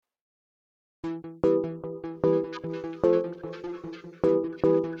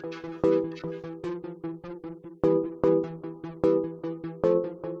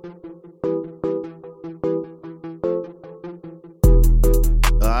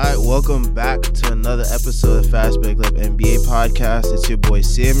welcome back to another episode of Fast Break Lab NBA podcast. It's your boy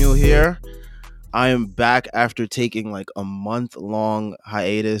Samuel here. I am back after taking like a month-long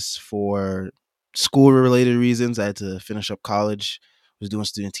hiatus for school-related reasons. I had to finish up college. I was doing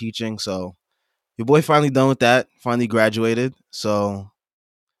student teaching, so your boy finally done with that. Finally graduated, so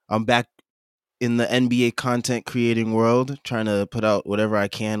I'm back in the NBA content creating world, trying to put out whatever I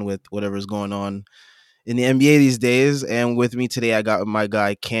can with whatever's going on in the NBA these days. And with me today, I got my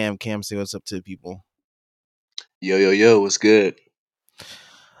guy Cam. Cam, say what's up to the people. Yo, what's good?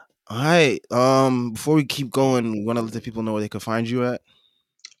 All right. Before we keep going, we want to let the people know where they can find you at.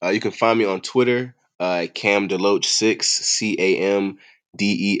 You can find me on Twitter, Cam Deloach6, CamDeloatch.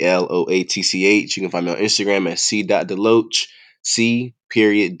 You can find me on Instagram at c.deloach,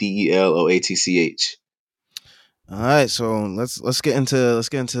 C.Deloatch. All right, so let's get into this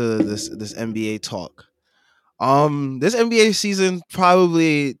NBA talk. This NBA season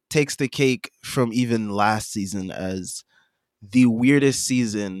probably takes the cake from even last season as the weirdest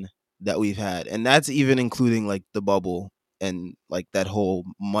season that we've had, and that's even including like the bubble and like that whole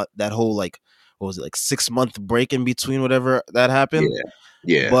like what was it, like 6 month break in between whatever that happened. Yeah,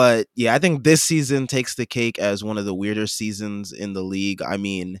 yeah. But yeah, I think this season takes the cake as one of the weirder seasons in the league. I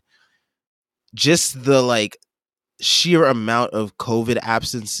mean, just the like sheer amount of COVID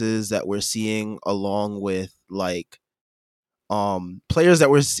absences that we're seeing, along with like players that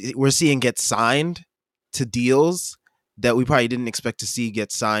we're seeing get signed to deals that we probably didn't expect to see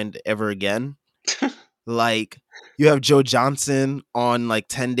get signed ever again. Like you have Joe Johnson on like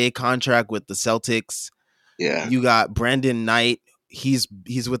 10-day contract with the Celtics. Yeah. You got Brandon Knight. He's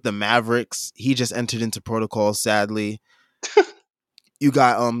with the Mavericks. He just entered into protocol, sadly. You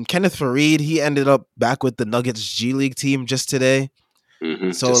got Kenneth Faried. He ended up back with the Nuggets G League team just today. So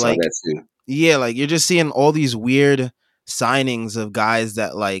Just saw like, that too. yeah, like you're just seeing all these weird signings of guys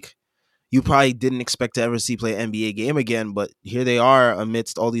that like you probably didn't expect to ever see play an NBA game again, but here they are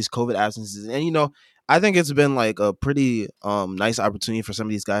amidst all these COVID absences. And I think it's been like a pretty nice opportunity for some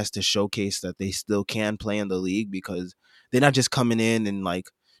of these guys to showcase that they still can play in the league, because they're not just coming in and like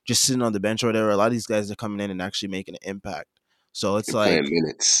just sitting on the bench or whatever. A lot of these guys are coming in and actually making an impact. So it's They're playing like,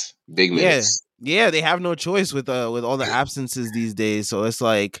 minutes, big yeah, minutes. yeah, they have no choice with all the absences these days. So it's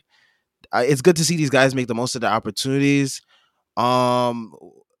like it's good to see these guys make the most of their opportunities. Um,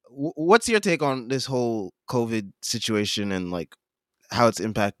 what's your take on this whole COVID situation and like how it's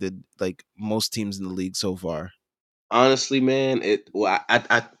impacted like most teams in the league so far? Honestly, man,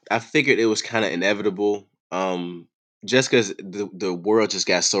 I figured it was kind of inevitable. Just because the world just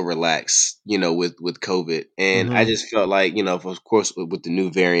got so relaxed, with COVID, and I Mm-hmm. just felt like, of course, with the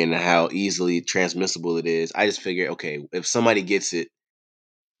new variant and how easily transmissible it is, I just figured, okay, if somebody gets it,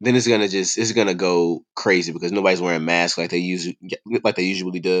 then it's gonna go crazy because nobody's wearing masks like they usually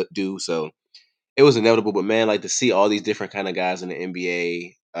do. So it was inevitable. But man, like to see all these different kind of guys in the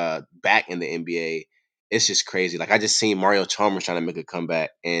NBA, back in the NBA, it's just crazy. Like I just seen Mario Chalmers trying to make a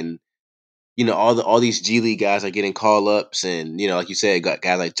comeback, and all these G League guys are getting call ups, and like you said, got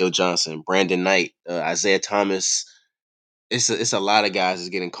guys like Joe Johnson, Brandon Knight, Isaiah Thomas. It's a lot of guys that's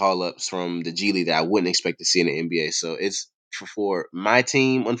getting call ups from the G League that I wouldn't expect to see in the NBA. So it's for my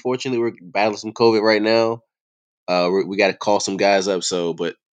team. Unfortunately, we're battling some COVID right now. We got to call some guys up. So,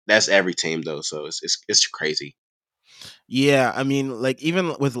 but that's every team though. So it's crazy. Yeah, I mean, like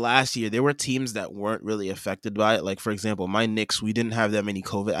even with last year, there were teams that weren't really affected by it. Like for example, my Knicks, we didn't have that many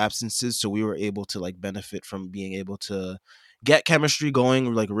COVID absences, so we were able to like benefit from being able to get chemistry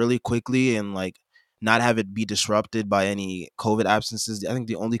going like really quickly and like not have it be disrupted by any COVID absences. I think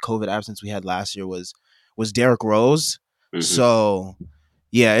the only COVID absence we had last year was Derrick Rose. Hmm. So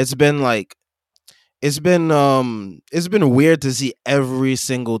yeah, it's been weird to see every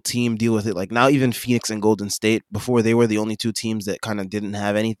single team deal with it. Like now even Phoenix and Golden State, before they were the only two teams that kind of didn't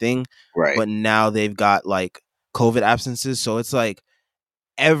have anything, Right. but now they've got like COVID absences. So it's like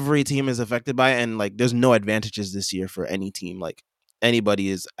every team is affected by it, and like there's no advantages this year for any team. Like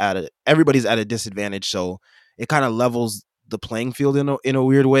everybody's at a disadvantage. So it kind of levels the playing field in a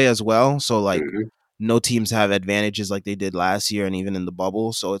weird way as well. So like Hmm. no teams have advantages like they did last year and even in the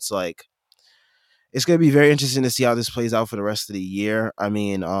bubble. So it's like it's going to be very interesting to see how this plays out for the rest of the year. I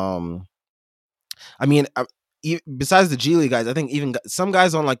mean, besides the G League guys, I think even some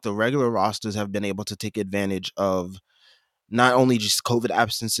guys on like the regular rosters have been able to take advantage of not only just COVID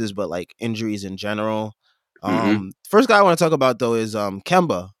absences but like injuries in general. Hmm. First guy I want to talk about though is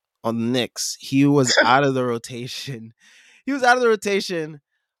Kemba on the Knicks. He was out of the rotation. He was out of the rotation,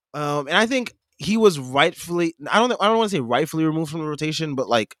 and I think he was rightfully. I don't want to say rightfully removed from the rotation, but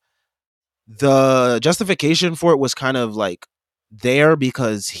like the justification for it was kind of like there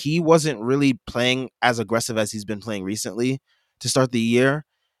because he wasn't really playing as aggressive as he's been playing recently to start the year.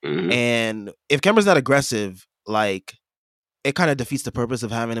 Hmm. And if Kemba's not aggressive, like it kind of defeats the purpose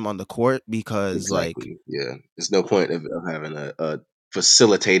of having him on the court because like Exactly. Yeah. There's no point of having a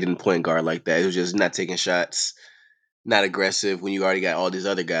facilitating point guard like that. It was just not taking shots, not aggressive when you already got all these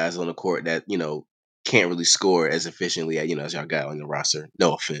other guys on the court that, can't really score as efficiently as y'all got on the roster.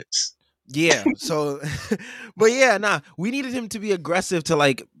 No offense. yeah, so but yeah, nah, we needed him to be aggressive to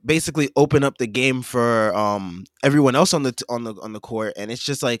like basically open up the game for everyone else on the court, and it's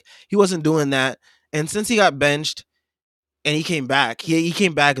just like he wasn't doing that. And since he got benched and he came back, he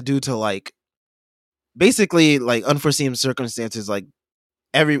came back due to like basically like unforeseen circumstances, like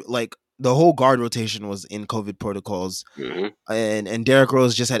every like the whole guard rotation was in COVID protocols, Hmm. and Derrick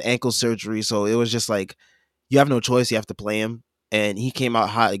Rose just had ankle surgery, so it was just like you have no choice, you have to play him. And he came out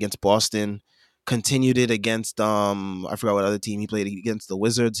hot against Boston, continued it against I forgot what other team he played against. The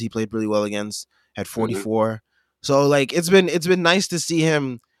Wizards he played really well against, had Hmm. 44. So like it's been nice to see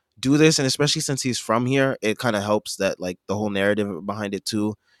him do this, and especially since he's from here, it kind of helps that like the whole narrative behind it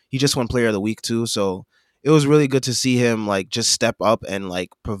too. He just won player of the week too, so it was really good to see him like just step up and like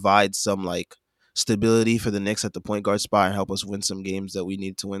provide some like stability for the Knicks at the point guard spot and help us win some games that we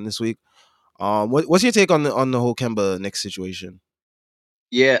need to win this week. What's your take on the whole Kemba Knicks situation?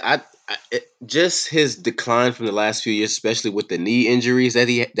 Yeah, just his decline from the last few years, especially with the knee injuries that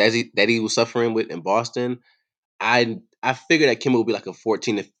he was suffering with in Boston. I figured that Kimmel would be like a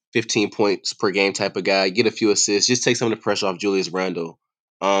 14 to 15 points per game type of guy, get a few assists, just take some of the pressure off Julius Randle.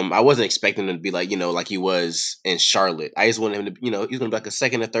 I wasn't expecting him to be like he was in Charlotte. I just wanted him to, he's gonna be like a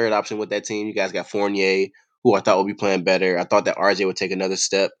second or third option with that team. You guys got Fournier, who I thought would be playing better. I thought that RJ would take another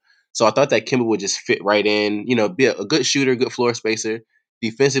step. So I thought that Kimball would just fit right in, be a good shooter, good floor spacer.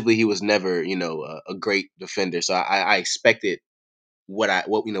 Defensively, he was never, a great defender. So I expected what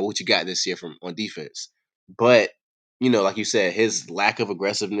you got this year from on defense. But like you said, his lack of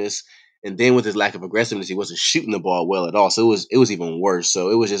aggressiveness, and then with his lack of aggressiveness, he wasn't shooting the ball well at all. So it was even worse. So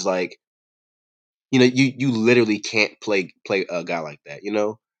it was just like you literally can't play a guy like that.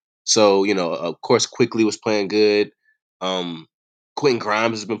 So of course, quickly was playing good. Um, Quentin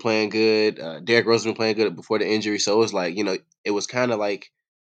Grimes has been playing good. Derrick Rose has been playing good before the injury. So it was like it was kind of like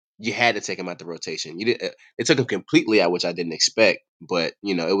you had to take him out the rotation. You did. It took him completely out, which I didn't expect, but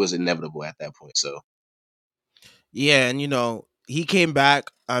it was inevitable at that point. So Yeah, and he came back.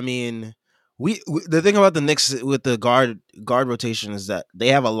 I mean, we the thing about the Knicks with the guard rotation is that they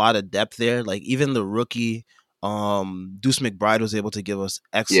have a lot of depth there. Like even the rookie Deuce McBride was able to give us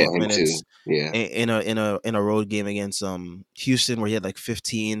yeah, excellent him too. minutes Yeah. in a road game against Houston where he had like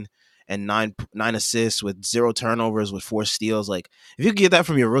 15 and nine assists with 0 turnovers with 4 steals. Like if you get that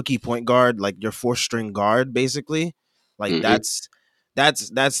from your rookie point guard, like your fourth string guard, basically, like Hmm. that's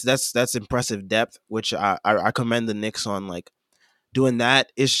impressive depth, which I commend the Knicks on like doing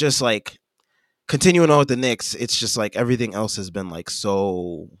that. It's just like continuing on with the Knicks. It's just like everything else has been like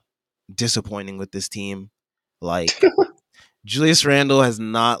so disappointing with this team. Like Julius Randle has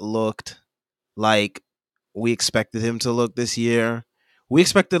not looked like we expected him to look this year. We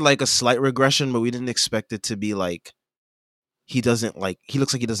expected like a slight regression, but we didn't expect it to be like he looks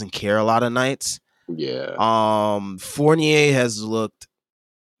like he doesn't care a lot of nights. Yeah. Fournier has looked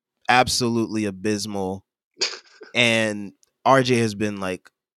absolutely abysmal, and RJ has been like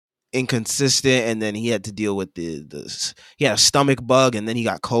inconsistent, and then he had to deal with he had a stomach bug, and then he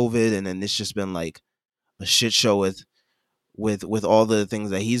got COVID, and then it's just been like a shit show with all the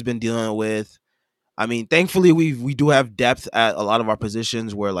things that he's been dealing with. I mean, thankfully we do have depth at a lot of our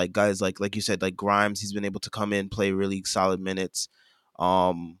positions where like guys like you said, like Grimes, he's been able to come in, play really solid minutes.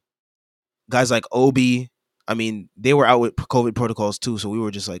 Um Guys like Obi, I mean, they were out with COVID protocols too, so we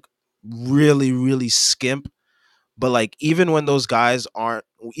were just like really really skimp. But like even when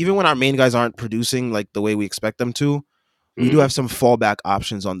our main guys aren't producing like the way we expect them to, we do Hmm. have some fallback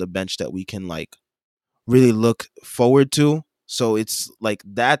options on the bench that we can like really look forward to. So it's like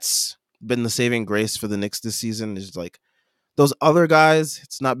that's been the saving grace for the Knicks this season is like those other guys,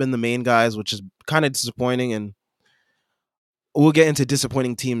 it's not been the main guys, which is kind of disappointing. And we'll get into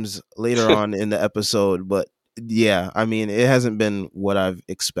disappointing teams later on in the episode. But yeah, I mean, it hasn't been what I've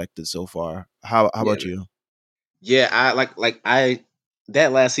expected so far. How Yeah. about you? Yeah. I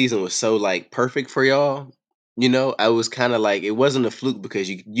that last season was so like perfect for y'all. I was kind of like it wasn't a fluke because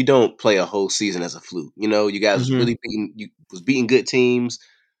you don't play a whole season as a fluke. You guys was Hmm. really beating good teams.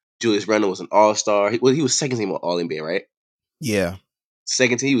 Julius Randle was an all star. He was second team All NBA, right? Yeah.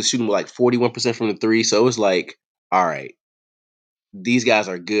 Second team, he was shooting like 41% from the three. So it was like, all right, these guys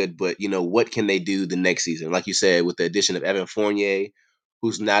are good, but what can they do the next season? Like you said, with the addition of Evan Fournier,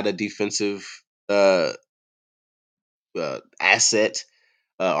 who's not a defensive uh, asset.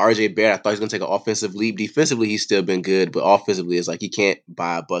 RJ Barrett, I thought he was gonna take an offensive leap. Defensively, he's still been good, but offensively, it's like he can't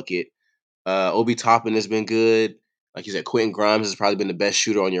buy a bucket. Obi Toppin has been good. Like you said, Quentin Grimes has probably been the best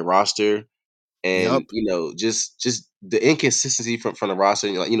shooter on your roster. And Yep. just the inconsistency from the roster.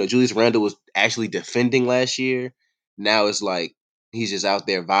 Like Julius Randle was actually defending last year. Now it's like he's just out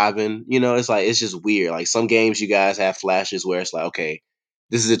there vibing. It's like it's just weird. Like some games you guys have flashes where it's like, okay,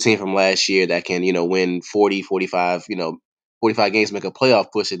 this is a team from last year that can win 40, 45, 45 games, make a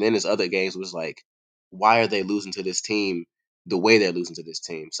playoff push. And then there's other games was like, why are they losing to this team the way they're losing to this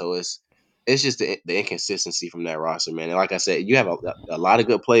team? So it's just the inconsistency from that roster, man. And like I said, you have a lot of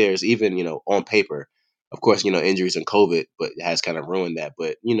good players, even on paper. Of course, injuries and COVID, but it has kind of ruined that.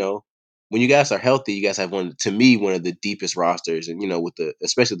 But when you guys are healthy, you guys have one of the deepest rosters, and with the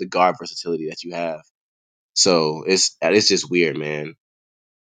especially the guard versatility that you have. So it's just weird, man.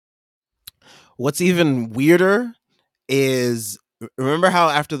 What's even weirder is, remember how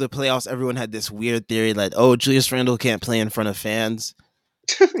after the playoffs everyone had this weird theory like, oh, Julius Randle can't play in front of fans.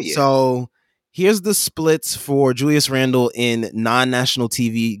 Yeah. So here's the splits for Julius Randle in non-national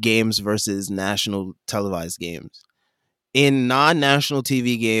TV games versus national televised games. In non-national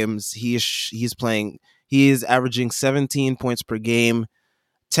TV games, he's playing. He is averaging 17 points per game,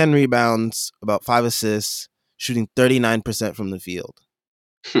 10 rebounds, about 5 assists, shooting 39% from the field.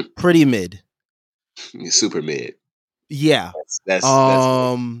 Pretty mid. Super mid. Yeah. That's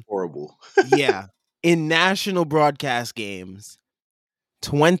Um horrible. yeah. In national broadcast games,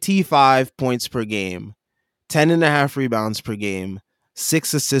 25 points per game, 10 and a half rebounds per game,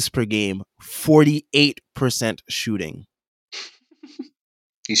 6 assists per game, 48% shooting.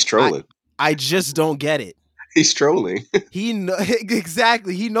 He's I trolling. I just don't get it. He's trolling.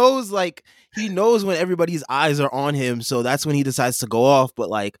 Exactly. He knows when everybody's eyes are on him, so that's when he decides to go off. But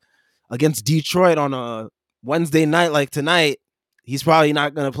like against Detroit on a Wednesday night like tonight, he's probably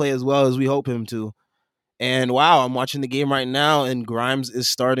not gonna play as well as we hope him to. And wow, I'm watching the game right now, and Grimes is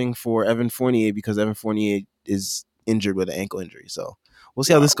starting for Evan Fournier because Evan Fournier is injured with an ankle injury. So we'll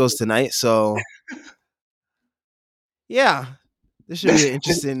see how this Wow. goes tonight. So yeah, this should be an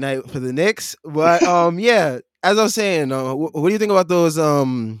interesting night for the Knicks. But yeah, as I was saying, what do you think about those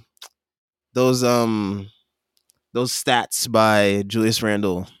um those stats by Julius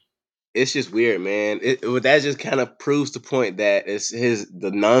Randle? It's just weird, man. That just kind of proves the point that it's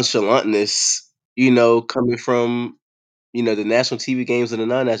the nonchalantness, coming from the national TV games and the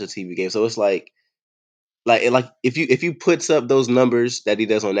non-national TV games. So it's like if you puts up those numbers that he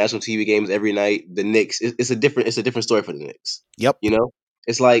does on national TV games every night, the Knicks it's a different story for the Knicks. Yep.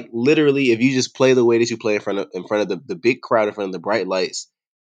 It's like literally if you just play the way that you play in front of the big crowd, in front of the bright lights,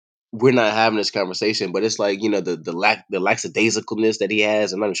 we're not having this conversation. But it's like the lackadaisicalness that he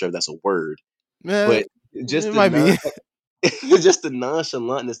has. I'm not even sure if that's a word, but just It the might be. just the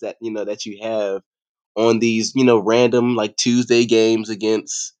nonchalantness that you have on these random like Tuesday games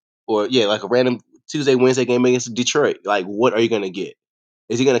against, or yeah, like a random Tuesday Wednesday game against Detroit. Like, what are you gonna get?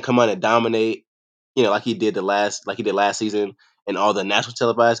 Is he gonna come out and dominate? Like he did last season in all the national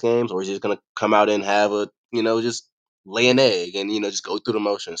televised games, or is he just gonna come out and have a just lay an egg and just go through the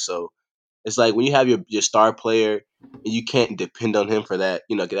motions? So it's like when you have your star player and you can't depend on him for that,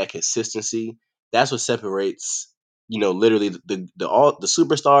 that consistency. That's what separates, literally the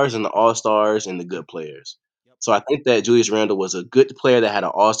superstars and the all stars and the good players. Yep. So I think that Julius Randle was a good player that had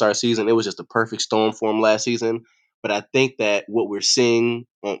an all star season. It was just a perfect storm for him last season. But I think that what we're seeing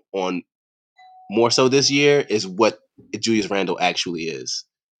on more so this year is what Julius Randle actually is.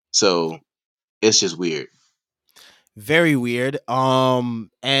 So it's just weird. Very weird.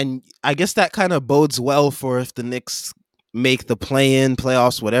 And I guess that kind of bodes well for if the Knicks make the play-in,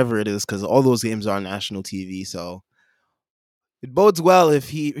 playoffs, whatever it is, because all those games are on national TV. So it bodes well if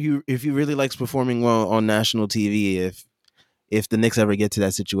he really likes performing well on national TV. If the Knicks ever get to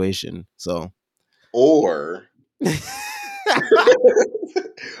that situation, so Or a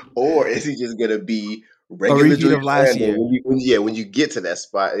or is he just gonna be regular repeat of Julius last Randle year. when you get to that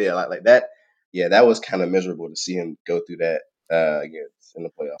spot? Yeah, like that. Yeah, that was kind of miserable to see him go through that against in the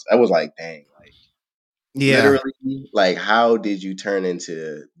playoffs. I was like, dang, like Yeah, literally, like how did you turn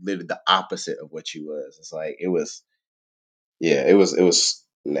into literally the opposite of what you was? It's like it was, yeah, it was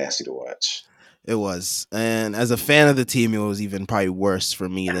nasty to watch. it was. And as a fan of the team, it was even probably worse for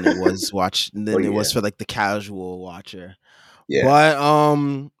me Oh than it yeah, was for like the casual watcher. yeah. But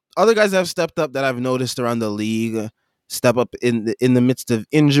other guys that have stepped up that I've noticed around the league step up in the midst of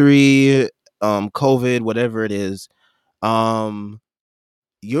injury, COVID, whatever it is. Um,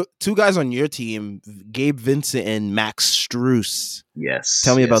 your two guys on your team, Gabe Vincent and Max Struess. Tell Yes,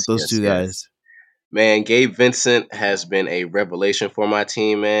 me about yes, those yes, two yes. guys. Man, Gabe Vincent has been a revelation for my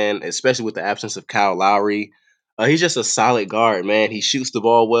team, man, especially with the absence of Kyle Lowry. He's just a solid guard, man. He shoots the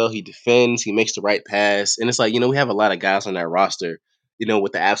ball well, he defends, he makes the right pass. And it's like, we have a lot of guys on that roster,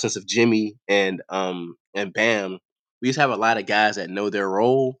 with the absence of Jimmy and Bam, we just have a lot of guys that know their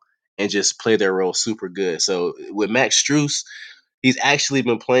role and just play their role super good. So with Max Struess, he's actually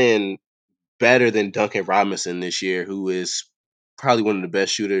been playing better than Duncan Robinson this year, who is probably one of the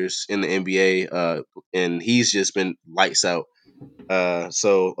best shooters in the NBA. And he's just been lights out.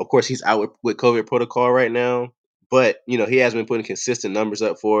 So of course he's out with COVID protocol right now, but he has been putting consistent numbers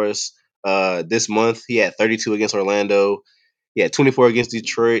up for us. This month he had 32 against Orlando. He had 24 against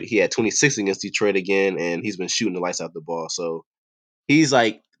Detroit. He had 26 against Detroit again, and he's been shooting the lights out the ball. So he's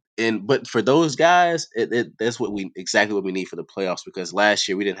like, and but for those guys, that's exactly what we need for the playoffs because last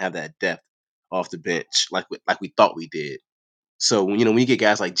year we didn't have that depth off the bench like we thought we did. So when you get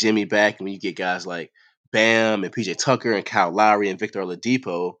guys like Jimmy back, and when you get guys like Bam and PJ Tucker and Kyle Lowry and Victor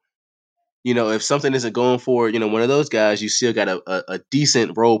Oladipo, if something isn't going for one of those guys, you still got a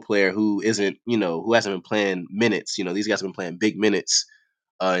decent role player who isn't who hasn't been playing minutes. These guys have been playing big minutes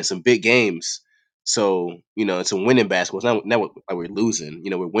in some big games. So it's a winning basketball. It's not like we're losing.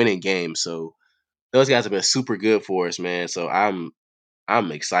 We're winning games. So those guys have been super good for us, man. So I'm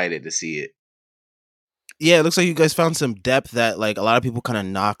excited to see it. Yeah, it looks like you guys found some depth that like a lot of people kind of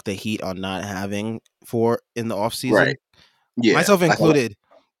knock the Heat on not having for in the Right. offseason, Yeah. myself Like included.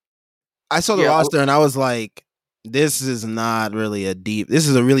 I saw the yeah. roster and I was like, this is not really this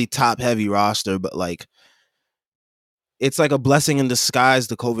is a really top heavy roster, but like it's like a blessing in disguise.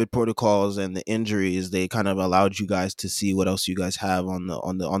 The COVID protocols and the injuries, they kind of allowed you guys to see what else you guys have on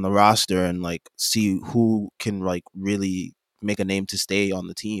the roster and like see who can like really make a name to stay on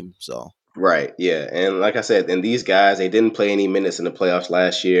the team. So Right. Yeah. And like I said, and these guys, they didn't play any minutes in the playoffs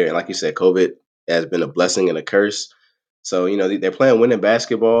last year. And like you said, COVID has been a blessing and a curse. So, they're playing winning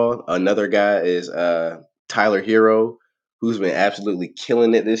basketball. Another guy is Tyler Hero, who's been absolutely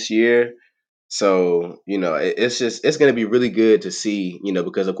killing it this year. So, it's going to be really good to see,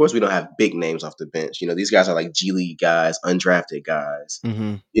 because of course we don't have big names off the bench. These guys are like G League guys, undrafted guys.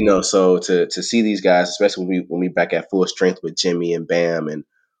 hmm So to see these guys, especially when we back at full strength with Jimmy and Bam, and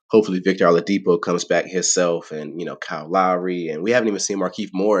hopefully Victor Oladipo comes back himself, and Kyle Lowry, and we haven't even seen Markieff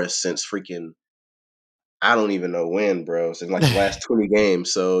Morris since freaking I don't even know when, bro. Since like the last 20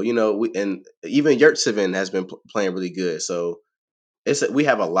 games. So and even Yurtseven has been playing really good. So we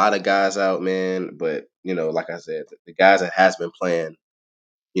have a lot of guys out, man. But like I said, the guys that has been playing,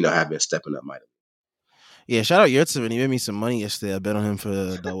 have been stepping up mightily. Yeah, shout out Yurtseven. He made me some money yesterday. I bet on him for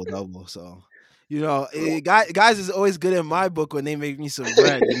a double double. So, guys is always good in my book when they make me some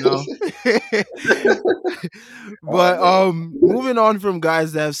bread. Oh But man. moving on from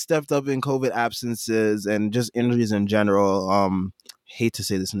guys that have stepped up in COVID absences and just injuries in general. Hate to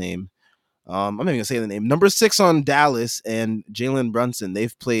say this name. I'm not even gonna say the name. Number 6 on Dallas and Jalen Brunson.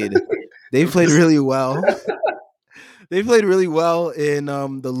 They've played. They've played really well. They played really well in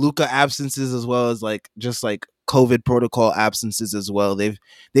the Luca absences as well as like just like COVID protocol absences as well. They've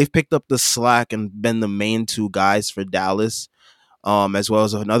picked up the slack and been the main two guys for Dallas. As well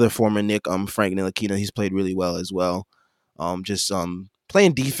as another former Nick, Frank Ntilikina. He's played really well as well. Just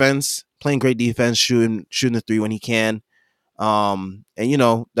playing defense, playing great defense, shooting the three when he can. And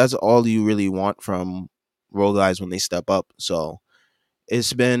that's all you really want from role guys when they step up. So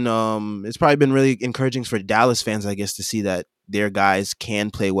it's probably been really encouraging for Dallas fans, I guess, to see that their guys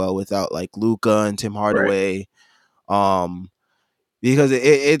can play well without like Luca and Tim Right. Hardaway. Um, because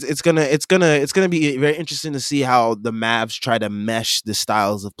it's gonna be very interesting to see how the Mavs try to mesh the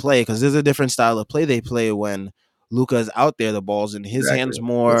styles of play because there's a different style of play they play when Luca is out there, the ball's in his Exactly. hands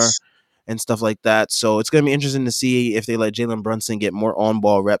more Yes. and stuff like that. So it's gonna be interesting to see if they let Jalen Brunson get more on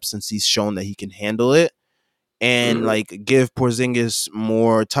ball reps since he's shown that he can handle it and Mhm. like give Porzingis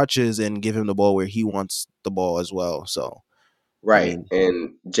more touches and give him the ball where he wants the ball as well. So I Right. mean,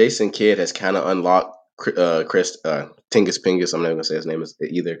 And Jason Kidd has kind of unlocked Chris Tingus Pingus. I'm not gonna say his name is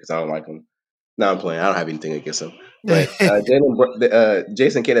either because I don't like him. No, I'm playing. I don't have anything against him. But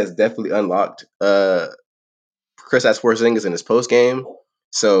Jason Kidd has definitely unlocked Chris Porzingis in his post game.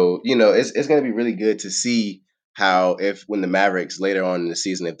 So it's going to be really good to see how if when the Mavericks later on in the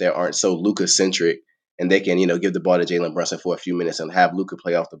season, if they aren't so Luca centric and they can give the ball to Jalen Brunson for a few minutes and have Luca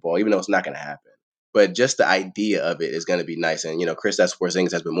play off the ball, even though it's not going to happen. But just the idea of it is going to be nice. And Chris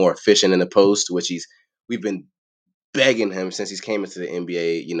Porzingis has been more efficient in the post, which we've been begging him since he's came into the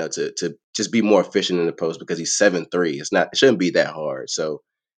NBA, to just be more efficient in the post because he's 7'3". It shouldn't be that hard. So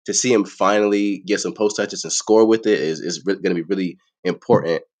to see him finally get some post touches and score with it is going to be really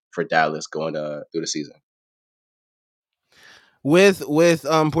important for Dallas going through the season. With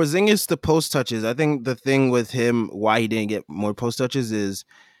Porzingis, the post touches, I think the thing with him why he didn't get more post touches is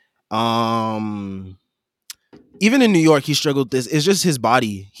um even in New York he struggled. This it's just his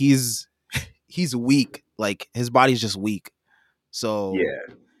body. He's weak. Like his body's just weak. So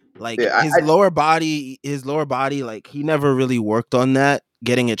Yeah, like yeah, his lower body, like he never really worked on that,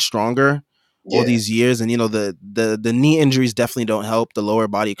 getting it stronger all yeah, these years. And the knee injuries definitely don't help. The lower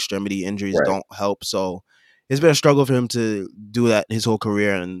body extremity injuries right. don't help. So it's been a struggle for him to do that his whole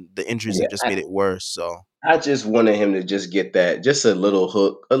career, and the injuries Yeah, have just made it worse. So I just wanted him to just get that, just a little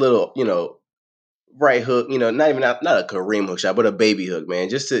hook, a little, right hook, not a Kareem hook shot, but a baby hook, man.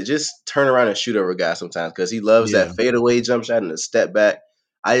 Just turn around and shoot over a guy sometimes because he loves yeah. that fadeaway jump shot and the step back.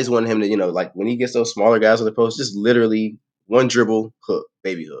 I just wanted him to, like when he gets those smaller guys on the post, just literally one dribble, hook,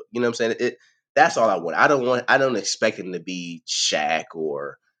 baby hook. You know what I'm saying? That's all I want. I don't expect him to be Shaq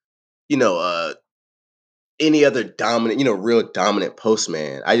or, you know, uh any other dominant, real dominant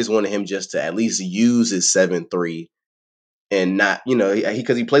postman. I just wanted him just to at least use his 7'3" and not,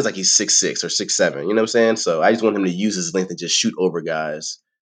 because he plays like he's 6'6" or 6'7". You know what I'm saying? So I just want him to use his length and just shoot over guys,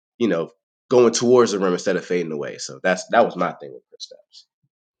 you know, going towards the rim instead of fading away. So that was my thing with Kristaps.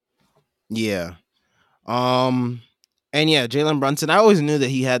 Yeah. Um and yeah, Jalen Brunson, I always knew that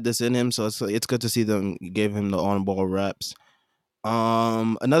he had this in him, so it's good to see them give him the on ball reps.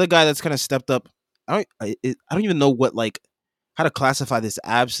 Another guy that's kind of stepped up. I don't even know what like how to classify this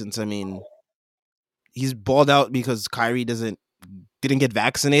absence. I mean, he's balled out because Kyrie didn't get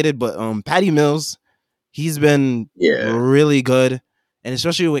vaccinated, but Patty Mills, he's been Yeah. really good, and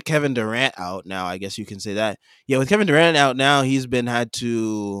especially with Kevin Durant out now, I guess you can say that. Yeah, with Kevin Durant out now, he's been had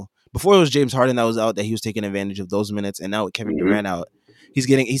to. Before it was James Harden that was out, that he was taking advantage of those minutes, and now with Kevin Hmm. Durant out, he's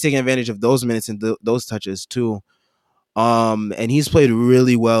taking advantage of those minutes and those touches too. And he's played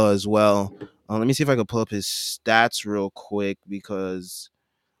really well as well. Let me see if I can pull up his stats real quick because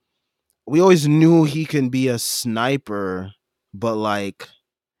we always knew he can be a sniper, but like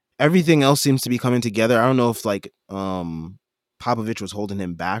everything else seems to be coming together. I don't know if like Popovich was holding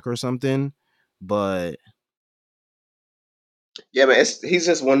him back or something, but Yeah, man, he's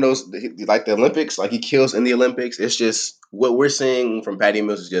just one of those, like the Olympics, like he kills in the Olympics. It's just what we're seeing from Patty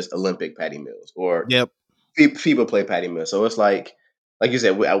Mills is just Olympic Patty Mills or yep. FIBA play Patty Mills. So it's like you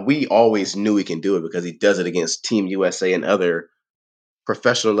said, we always knew he can do it because he does it against Team USA and other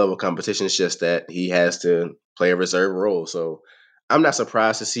professional level competition. It's just that he has to play a reserve role. So I'm not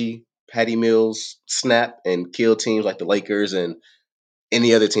surprised to see Patty Mills snap and kill teams like the Lakers and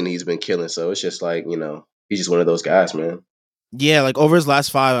any other team that he's been killing. So it's just like, he's just one of those guys, man. Yeah, like over his last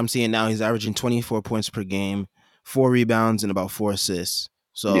five, I'm seeing now he's averaging 24 points per game, 4 rebounds, and about 4 assists.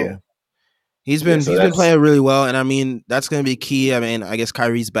 Yeah. So he's Yeah. been So he's been that's, playing really well, and I mean that's going to be key. I mean, I guess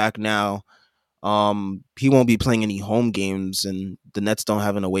Kyrie's back now. He won't be playing any home games, and the Nets don't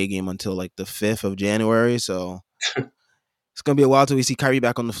have an away game until like the 5th of January. So it's gonna be a while till we see Kyrie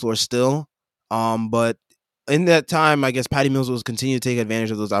back on the floor still. But in that time, I guess Patty Mills will continue to take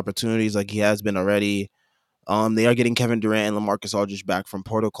advantage of those opportunities like he has been already. They are getting Kevin Durant and LaMarcus Aldridge back from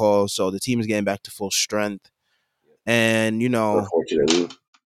protocol, so the team is getting back to full strength. And unfortunately.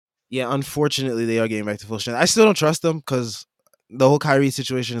 yeah, unfortunately, they are getting back to full strength. I still don't trust them because the whole Kyrie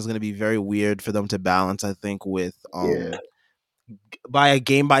situation is going to be very weird for them to balance. I think with Yeah. by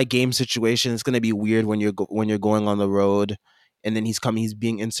game situation, it's going to be weird when when you're going on the road, and then he's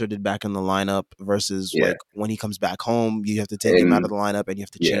being inserted back in the lineup versus Yeah. like when he comes back home, you have to take him out of And the lineup and you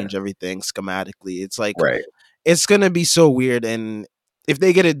have to yeah. change everything schematically. It's like Right. it's going to be so weird, and if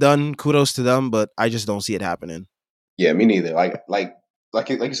they get it done, kudos to them. But I just don't see it happening. Yeah. Me neither. Like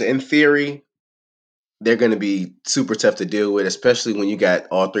you said, in theory, they're going to be super tough to deal with, especially when you got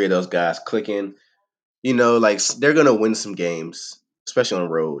all three of those guys clicking. They're gonna win some games, especially on the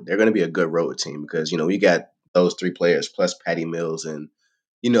road. They're gonna be a good road team because we got those three players plus Patty Mills, and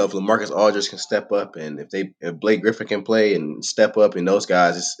if Lamarcus Aldridge can step up, and if Blake Griffin can play and step up, and those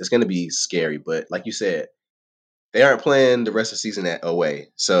guys, it's gonna be scary. But like you said, they aren't playing the rest of the season at away.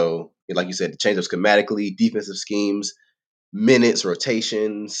 So like you said, the change up schematically, defensive schemes, minutes,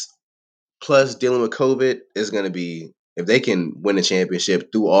 rotations, plus dealing with COVID is gonna be. If they can win a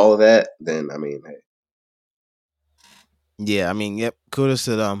championship through all of that, then I mean, hey. Yeah, I mean, yep, kudos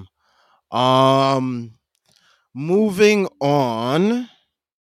to them. Um, Moving on,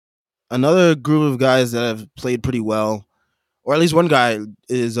 another group of guys that have played pretty well, or at least one guy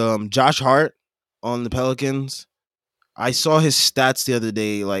is Josh Hart on the Pelicans. I saw his stats the other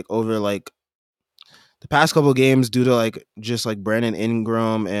day, like over like the past couple games, due to like just like Brandon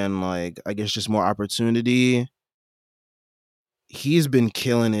Ingram and like I guess just more opportunity. He's been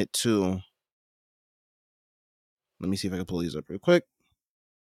killing it too. Let me see if I can pull these up real quick.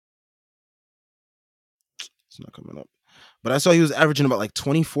 It's not coming up. But I saw he was averaging about like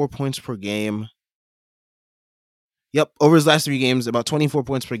 24 points per game. Yep, over his last 3 games, about 24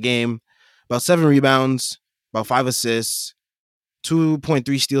 points per game, about 7 rebounds, about 5 assists,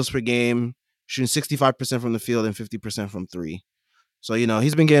 2.3 steals per game, shooting 65% from the field and 50% from three. So,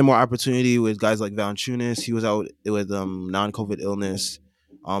 he's been getting more opportunity with guys like Valanciunas. He was out with non-COVID illness.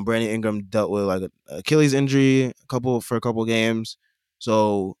 Brandon Ingram dealt with like an Achilles injury for a couple games.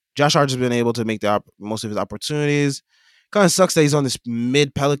 So Josh Hart has been able to make most of his opportunities. Kind of sucks that he's on this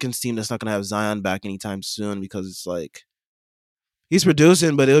mid Pelicans team that's not going to have Zion back anytime soon, because it's like he's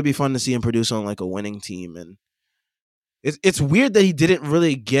producing, but it would be fun to see him produce on like a winning team. And it's weird that he didn't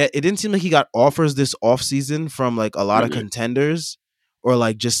really get. It didn't seem like he got offers this offseason from like a lot of Mm-mm. contenders or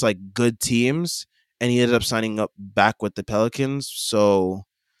like just like good teams, and he ended up signing up back with the Pelicans. So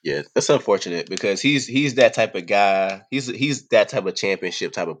Yeah, that's unfortunate because he's that type of guy. He's that type of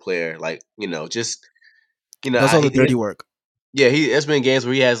championship type of player. Like just does I all the hate to. dirty work. Yeah, there's been games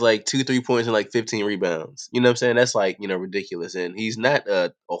where he has like 2 3 points and like 15 rebounds. You know what I'm saying? That's like ridiculous. And he's not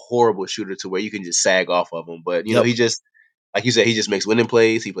a horrible shooter to where you can just sag off of him. But Yep. he just like you said, he just makes winning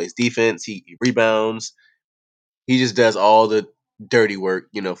plays. He plays defense. He rebounds. He just does all the dirty work,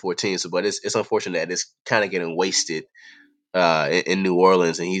 for a team. So, but it's unfortunate that it's kind of getting wasted in New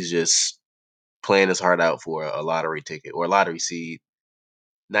Orleans, and he's just playing his heart out for a lottery ticket or a lottery seed,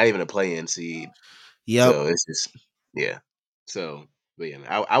 not even a play-in seed. Yep. So it's just yeah. So, but yeah,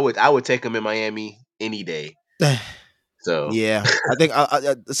 I would take him in Miami any day. So Yeah, I think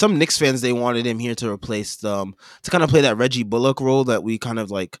some Knicks fans, they wanted him here to replace to kind of play that Reggie Bullock role that we kind of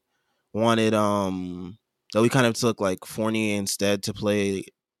like wanted that we kind of took like Fournier instead to play,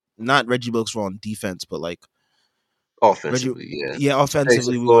 not Reggie Bullock's role on defense, but like Reggie. offensively, yeah, Yeah, space the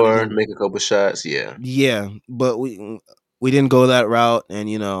offensively we wanted floor, him. make a couple shots. Yeah, Yeah, but we didn't go that route, and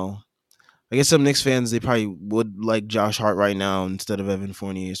I guess some Knicks fans, they probably would like Josh Hart right now instead of Evan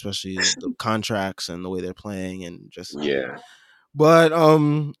Fournier, especially the contracts and the way they're playing and just. yeah. But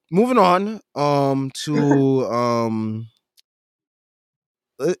moving on to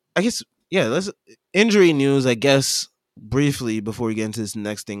I guess, yeah, let's injury news, I guess, briefly before we get into this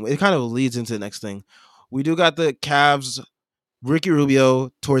next thing. It kind of leads into the next thing. We do got the Cavs. Ricky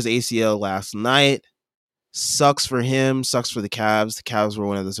Rubio tore his ACL last night. Sucks for him, sucks for the Cavs. The Cavs were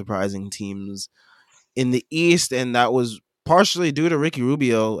one of the surprising teams in the East, and that was partially due to Ricky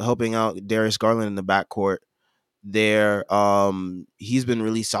Rubio helping out Darius Garland in the backcourt there. He's been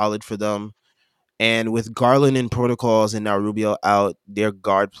really solid for them. And with Garland in protocols and now Rubio out, their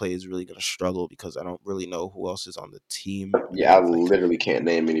guard play is really going to struggle, because I don't really know who else is on the team. I Yeah, think I it's like literally can't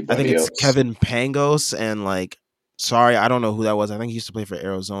name I think anybody it's else. Kevin Pangos, and like, sorry, I don't know who that was. I think he used to play for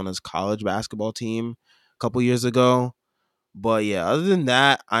Arizona's college basketball team a couple years ago. But yeah, other than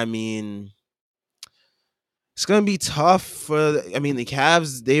that, I mean, it's gonna be tough for. I mean, the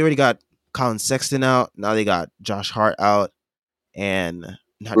Cavs, they already got Colin Sexton out. Now they got Josh Hart out, and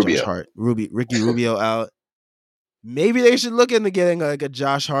not Josh Rubio. Hart, Ricky Rubio out. Maybe they should look into getting like a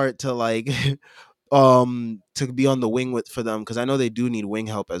Josh Hart to like to be on the wing for them, because I know they do need wing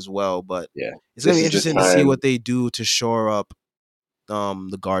help as well. But Yeah, it's gonna this be is the interesting to see time what they do to shore up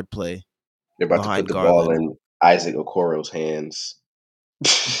the guard play they're about to put behind the ball Garland. in Isaac Okoro's hands.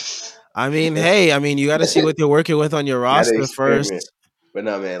 I mean, hey, I mean, you got to see what you're working with on your Got to roster experiment. first. But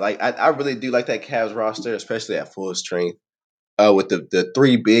no, man, like I really do like that Cavs roster, especially at full strength. With the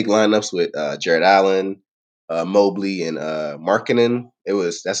three big lineups with Jared Allen, Mobley, and Markkinen.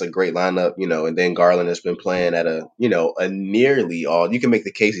 That's a great lineup, and then Garland has been playing at a nearly all. You can make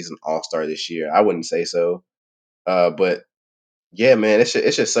the case he's an all star this year. I wouldn't say so, but yeah, man, it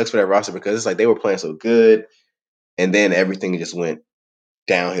just sucks for that roster because it's like they were playing so good, and then everything just went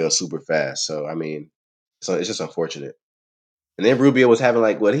downhill super fast. So I mean, so it's just unfortunate. And then Rubio was having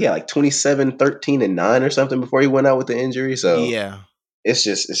like what he had like 27, 13, and 9 or something before he went out with the injury. So Yeah.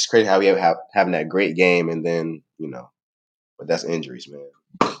 it's crazy how we having that great game and then but that's injuries,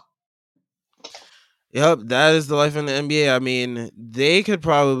 man. Yep, that is the life in the NBA. I mean, they could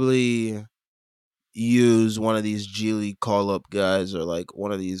probably use one of these G League call up guys, or like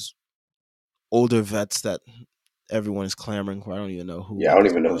one of these older vets that everyone is clamoring for. I don't even know who Yeah, I at don't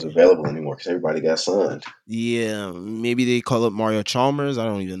this even know who's point. available anymore because everybody got signed. Yeah, maybe they call up Mario Chalmers. I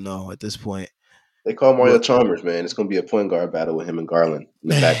don't even know at this point. They call Mario But Chalmers, man. It's gonna be a point guard battle with him and Garland in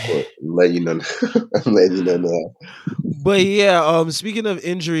the backcourt. I'm letting you know. I'm letting you know now. But yeah, speaking of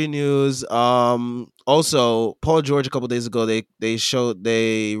injury news, also Paul George a couple days ago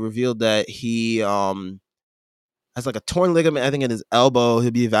they revealed that he has like a torn ligament, I think, in his elbow.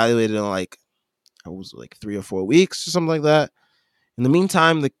 He'll be evaluated in like, it was like 3 or 4 weeks or something like that. In the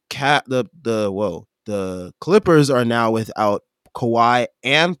meantime, the Clippers are now without Kawhi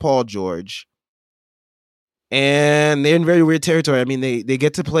and Paul George, and they're in very weird territory. I mean, they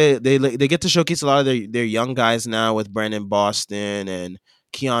get to play, they get to showcase a lot of their young guys now with Brandon Boston and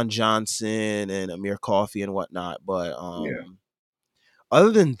Keon Johnson and Amir Coffey and whatnot. But Yeah,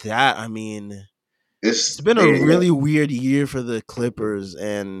 other than that, I mean, it's it's been a they yeah. really weird year for the Clippers,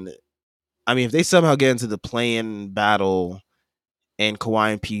 and I mean, if they somehow get into the play-in battle and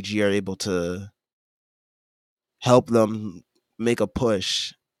Kawhi and PG are able to help them make a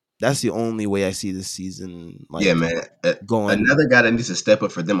push, that's the only way I see this season Yeah, like man. going. Another guy that needs to step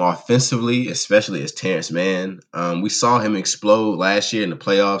up for them offensively, especially, is Terrence Mann. We saw him explode last year in the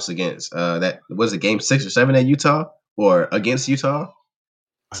playoffs against that was it game 6 or 7 at Utah or against Utah.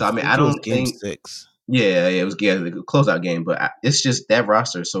 I So I mean, think I it was don't Game think. 6. Yeah, it was a closeout game, but it's just that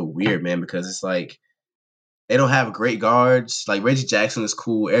roster is so weird, man, because it's like they don't have great guards. Like Reggie Jackson is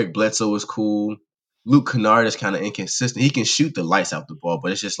cool, Eric Bledsoe is cool, Luke Kennard is kind of inconsistent. He can shoot the lights out the ball,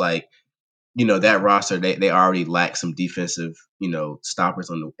 but it's just like that roster, they already lack some defensive, stoppers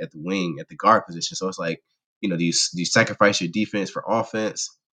on the at the wing, at the guard position. So it's like, do you sacrifice your defense for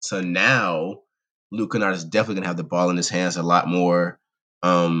offense? So now Luke Kennard is definitely gonna have the ball in his hands a lot more.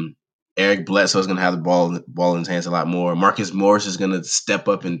 Um, Eric Bledsoe is gonna have the ball in his hands a lot more. Marcus Morris is gonna step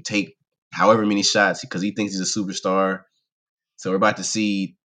up and take however many shots because he thinks he's a superstar. So we're about to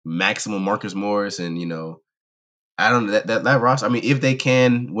see maximum Marcus Morris, and I don't know that roster. I mean, if they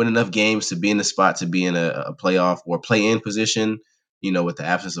can win enough games to be in the spot to be in a playoff or play in position, with the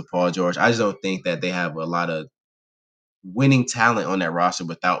absence of Paul George, I just don't think that they have a lot of winning talent on that roster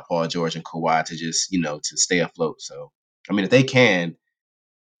without Paul George and Kawhi to just to stay afloat. So, I mean, if they can,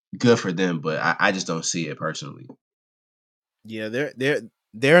 good for them, but I just don't see it personally. Yeah,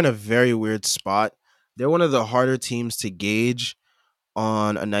 they're in a very weird spot. They're one of the harder teams to gauge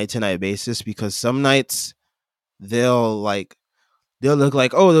on a night to night basis because some nights they'll like they'll look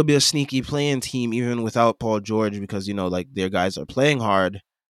like, oh, they'll be a sneaky playing team even without Paul George because like their guys are playing hard.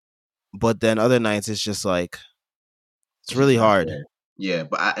 But then other nights it's just like it's It's just really not hard. there. Yeah,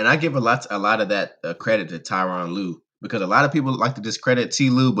 but I give a lot of that credit to Tyronn Lue because a lot of people like to discredit T.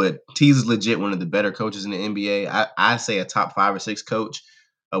 Lue, but T's legit one of the better coaches in the NBA. I say a top 5 or 6 coach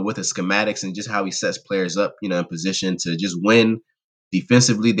with his schematics and just how he sets players up, in position to just win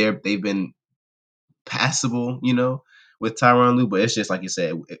defensively. They've been passable, with Tyronn Lue, but it's just like you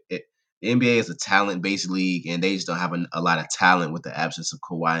said, the NBA is a talent based league, and they just don't have a lot of talent with the absence of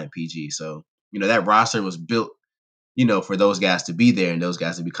Kawhi and PG. So that roster was built for those guys to be there and those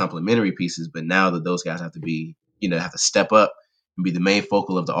guys to be complementary pieces. But now that those guys have to be, have to step up and be the main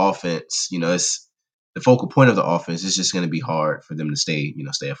focal of the offense, it's the focal point of the offense. It's just going to be hard for them to stay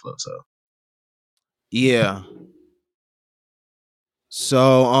afloat. So, Yeah.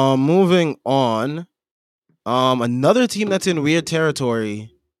 So moving on. Another team that's in weird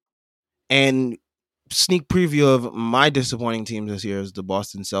territory and sneak preview of my disappointing team this year is the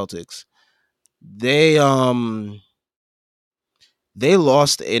Boston Celtics. They they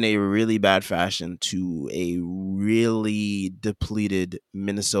lost in a really bad fashion to a really depleted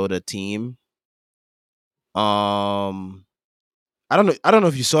Minnesota team. Um I don't know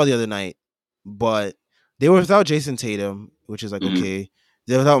if you saw the other night, but they were without Jason Tatum, which is like mhm. okay.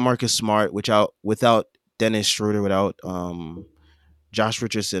 They're without Marcus Smart, without Dennis Schroeder, without Josh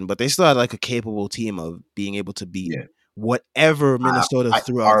Richardson, but they still had like a capable team of being able to beat Yeah. whatever I, Minnesota I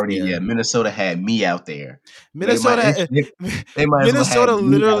threw out already, yeah, there. Minnesota had me out there. They might, Minnesota they might as well have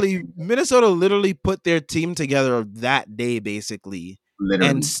me out Minnesota literally put their team together that day basically and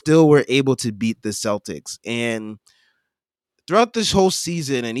literally. still were able to beat the Celtics. And throughout this whole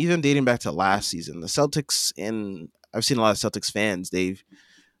season and even dating back to last season, the Celtics, and I've seen a lot of Celtics fans, they've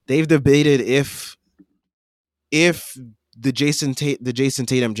debated if the Jason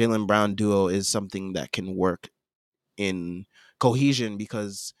Tatum Jalen Brown duo is something that can work in cohesion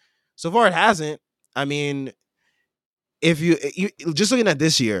because so far it hasn't. I mean, if you just looking at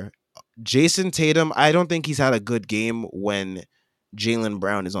this year, Jason Tatum, I don't think he's had a good game when Jalen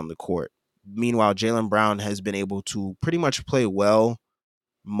Brown is on the court. Meanwhile, Jalen Brown has been able to pretty much play well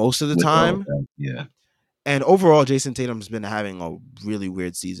most of the With all of time. them. Yeah. And overall, Jason Tatum's been having a really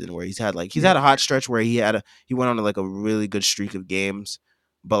weird season where he's Yeah. had a hot stretch where he went on like a really good streak of games,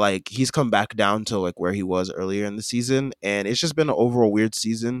 but like he's come back down to like where he was earlier in the season, and it's just been an overall weird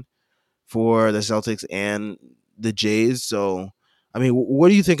season for the Celtics and the Jays. So, I mean, what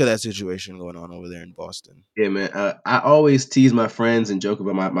do you think of that situation going on over there in Boston? Yeah, man. I always tease my friends and joke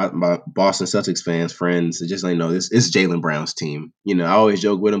about my Boston Celtics fans, friends. Just like, no, this is Jalen Brown's team. I always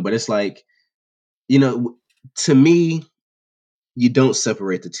joke with them, but it's like, you know, to me, you don't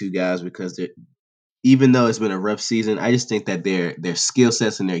separate the two guys because even though it's been a rough season, I just think that their skill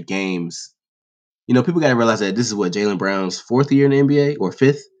sets and their games. People got to realize that this is what Jalen Brown's fourth year in the NBA or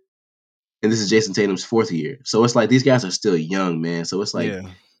fifth, and this is Jason Tatum's fourth year. So it's like these guys are still young, man. So it's like Yeah.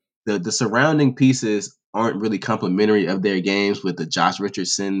 the surrounding pieces aren't really complementary of their games with the Josh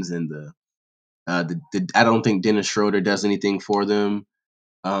Richardsons and the I don't think Dennis Schroeder does anything for them.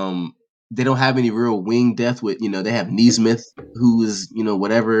 Um, they don't have any real wing depth with they have Neesmith who is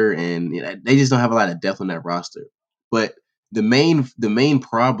whatever, and they just don't have a lot of depth on that roster. But the main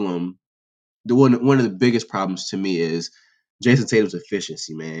problem, the one of the biggest problems to me is Jason Tatum's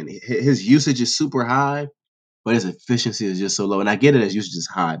efficiency. Man, his usage is super high, but his efficiency is just so low. And I get it, his usage is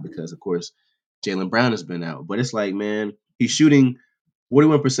high because of course Jalen Brown has been out, but it's like, man, he's shooting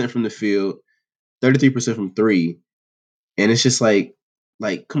 41% from the field, 33% from three, and it's just like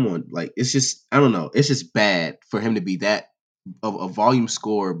come on, like it's just I don't know, it's just bad for him to be that of a volume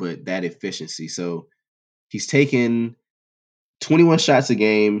scorer, but that efficiency. So he's taking 21 shots a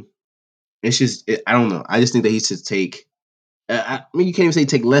game. I don't know. I just think that he should take. I mean, you can't even say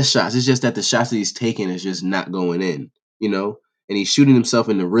take less shots. It's just that the shots that he's taking is just not going in, and he's shooting himself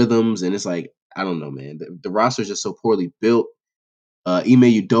in the rhythms, and it's like I don't know, man. The roster is just so poorly built. Ime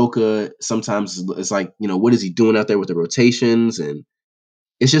Udoka sometimes it's like what is he doing out there with the rotations, and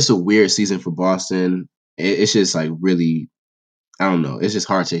it's just a weird season for Boston. It's just like really I don't know. It's just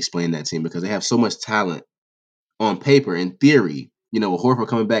hard to explain that team because they have so much talent on paper. In theory, with Horford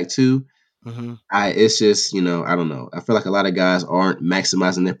coming back too, Hmm. it's just I don't know. I feel like a lot of guys aren't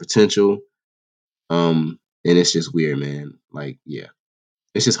maximizing their potential, and it's just weird, man. Like, yeah,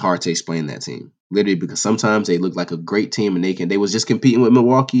 it's just hard to explain that team. Literally, because sometimes they look like a great team and they was just competing with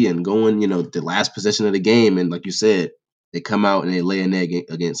Milwaukee and going, the last possession of the game, and like you said, they come out and they lay an egg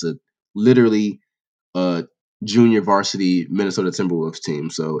against a literally junior varsity Minnesota Timberwolves team.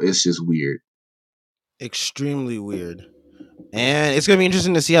 So it's just weird. Extremely weird. And it's gonna be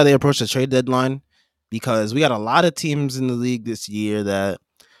interesting to see how they approach the trade deadline because we got a lot of teams in the league this year that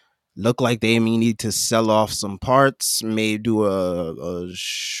look like they may need to sell off some parts, may do a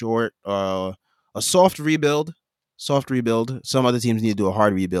short, a soft rebuild. Soft rebuild. Some other teams need to do a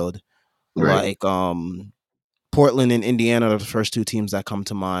hard rebuild. Right. Like Portland and Indiana are the first two teams that come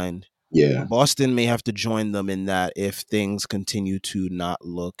to mind. Yeah. Boston may have to join them in that if things continue to not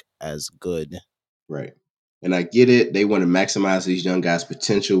look as good. Right. And I get it. They want to maximize these young guys'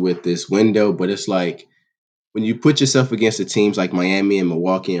 potential with this window, but it's like when you put yourself against the teams like Miami and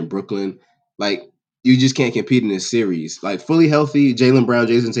Milwaukee and Brooklyn, like you just can't compete in this series. Like fully healthy, Jalen Brown,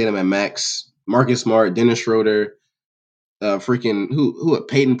 Jason Tatum at max, Marcus Smart, Dennis Schroeder, freaking who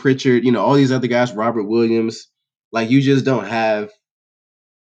Peyton Pritchard, all these other guys, Robert Williams. Like you just don't have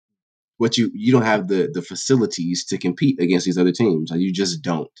what you don't have the facilities to compete against these other teams. Like you just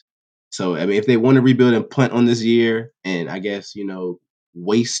don't. So I mean, if they want to rebuild and punt on this year, and I guess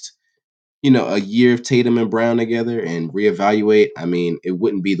waste a year of Tatum and Brown together and reevaluate, I mean, it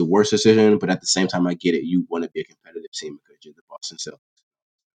wouldn't be the worst decision. But at the same time, I get it. You want to be a competitive team because you're the Boston Celtics.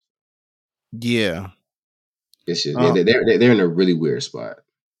 Yeah. It's just Uh, they're in a really weird spot.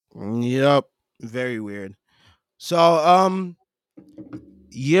 yep. Very weird. So,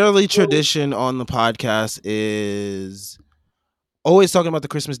 yearly tradition on the podcast is always talking about the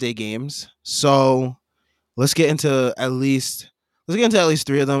Christmas Day games. So let's get into at least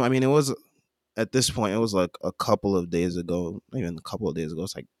three of them. I mean, it was at this point, it was like a couple of days ago, not even a couple of days ago.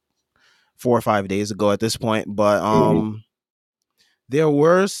 It's like 4 or 5 days ago at this point. But Mhm. there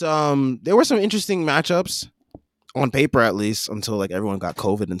were some interesting matchups on paper at least until like everyone got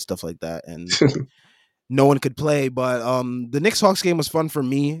COVID and stuff like that, and no one could play. But the Knicks Hawks game was fun for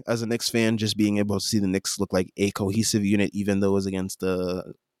me as a Knicks fan, just being able to see the Knicks look like a cohesive unit, even though it was against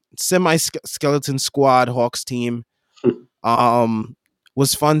the semi skeleton squad Hawks team. Um,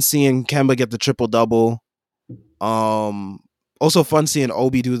 was fun seeing Kemba get the triple double. Um, also fun seeing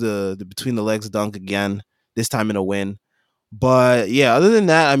Obi do the between the legs dunk again. This time in a win. But yeah, other than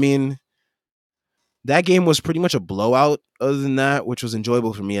that, I mean, that game was pretty much a blowout. Other than that, which was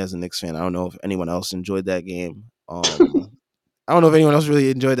enjoyable for me as a Knicks fan. I don't know if anyone else enjoyed that game. I don't know if anyone else really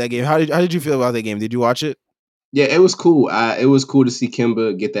enjoyed that game. How did you feel about that game? Did you watch it? Yeah, it was cool. It was cool to see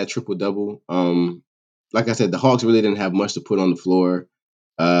Kimba get that triple double. Like I said, the Hawks really didn't have much to put on the floor.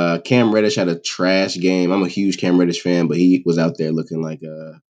 Cam Reddish had a trash game. I'm a huge Cam Reddish fan, but he was out there looking like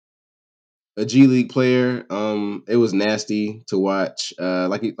a G League player. It was nasty to watch.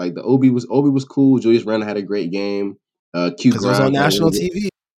 Like the Obi was cool. Julius Randle had a great game. Q Because it was on Grimes had a really national good. TV.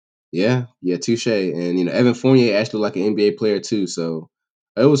 Yeah, touche. And Evan Fournier actually looked like an NBA player too. So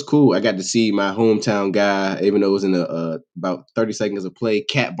it was cool. I got to see my hometown guy, even though it was in about 30 seconds of play.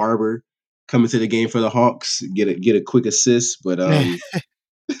 Cat Barber coming to the game for the Hawks, get a quick assist. But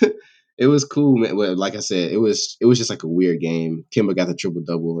it was cool, man. Well, like I said, it was just like a weird game. Kimba got the triple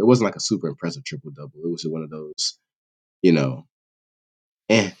double. It wasn't like a super impressive triple double. It was one of those, you know,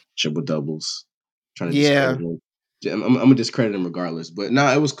 triple doubles. Trying to discredit Yeah, him. I'm gonna discredit him regardless. But no,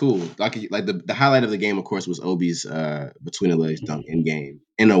 it was cool. Like the highlight of the game, of course, was Obi's between the legs dunk in game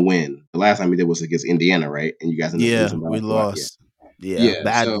in a win. The last time he did was against Indiana, right? And you guys ended up yeah, losing by we like what? Yeah, lost. Yeah, yeah. So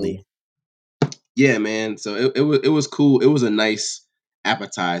badly. yeah, man. So it was cool. It was a nice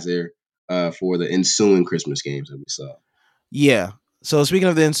appetizer for the ensuing Christmas games that we saw. Yeah. So speaking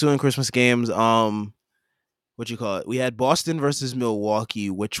of the ensuing Christmas games, what you call it? We had Boston versus Milwaukee,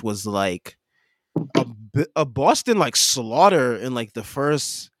 which was like a Boston like slaughter in like the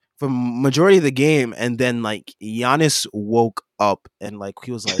first for majority of the game, and then like Giannis woke up and like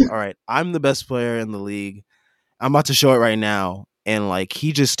he was like, "All right, I'm the best player in the league. I'm about to show it right now," and like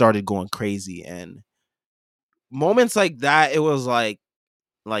he just started going crazy. And moments like that, it was like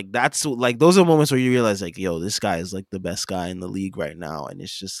that's like those are moments where you realize like, yo, this guy is like the best guy in the league right now, and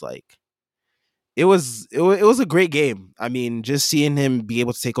it's just like it was a great game. I mean, just seeing him be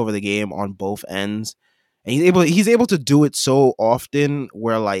able to take over the game on both ends, and he's able to do it so often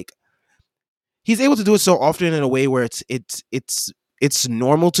where like he's able to do it so often in a way where it's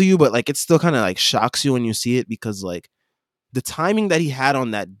normal to you, but like it still kind of like shocks you when you see it because like the timing that he had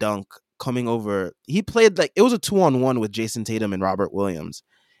on that dunk coming over, he played like it was a 2-on-1 with Jason Tatum and Robert Williams,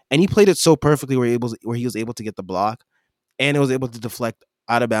 and he played it so perfectly where he was able to get the block and it was able to deflect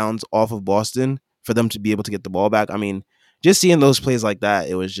out of bounds off of Boston for them to be able to get the ball back. I mean, just seeing those plays like that,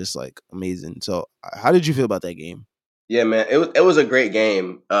 it was just like amazing. So, how did you feel about that game? Yeah, man. It was a great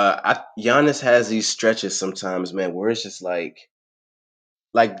game. Giannis has these stretches sometimes, man, where it's just like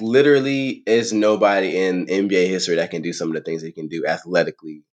literally is nobody in NBA history that can do some of the things he can do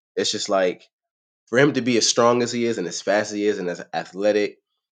athletically. It's just like for him to be as strong as he is and as fast as he is and as athletic,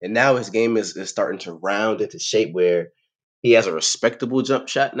 and now his game is starting to round into shape where he has a respectable jump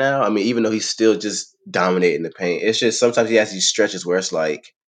shot now. I mean, even though he's still just dominating the paint, it's just sometimes he has these stretches where it's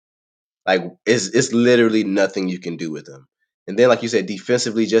like it's literally nothing you can do with him. And then, like you said,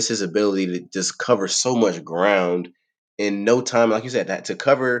 defensively, just his ability to just cover so much ground in no time. Like you said, that to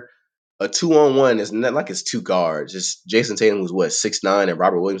cover a 2-on-1 is not like it's two guards. Just Jason Tatum was what 6'9" and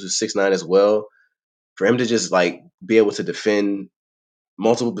Robert Williams was 6'9" as well. For him to just like be able to defend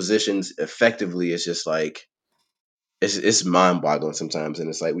multiple positions effectively is just like it's mind boggling sometimes. And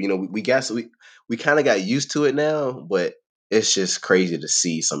it's like we kind of got used to it now, but it's just crazy to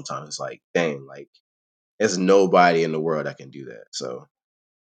see sometimes. It's like dang, like there's nobody in the world that can do that. So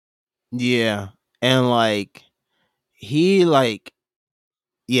Yeah, and like he like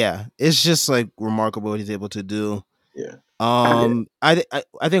yeah, it's just like remarkable what he's able to do. yeah, yeah, I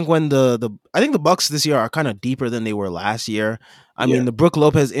think when I think the Bucks this year are kind of deeper than they were last year. I yeah, mean, the Brook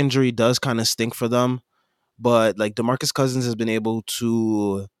Lopez injury does kind of stink for them, but like DeMarcus Cousins has been able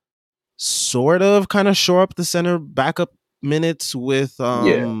to sort of kind of shore up the center backup minutes yeah.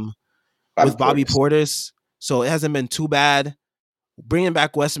 Bobby with Bobby Portis. Portis. So it hasn't been too bad. Bringing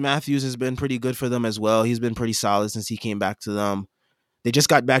back Wes Matthews has been pretty good for them as well. He's been pretty solid since he came back to them. They just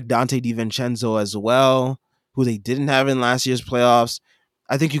got back Dante DiVincenzo as well, who they didn't have in last year's playoffs.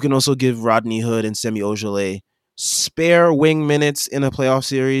 I think you can also give Rodney Hood and Semi Ojeleye spare wing minutes in a playoff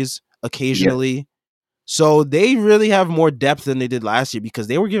series Yeah, occasionally. So they really have more depth than they did last year because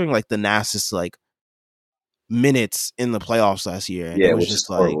they were giving like the nastiest like minutes in the playoffs last year, and it yeah, was which is just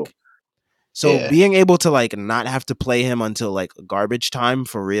horrible. like so Yeah, being able to like not have to play him until like garbage time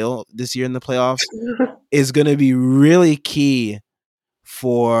for real this year in the playoffs is going to be really key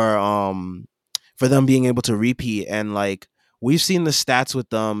for them being able to repeat. And like we've seen the stats with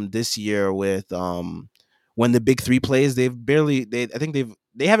them this year with when the big three plays, I think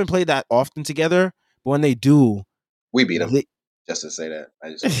they haven't played that often together, but when they do, we beat him. they Just to say that,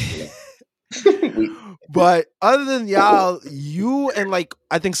 I just want to. We but other than y'all, you and like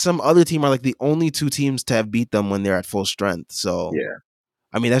I think some other team are like the only two teams to have beat them when they're at full strength. So yeah,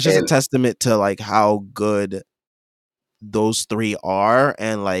 I mean that's just a and testament to like how good those three are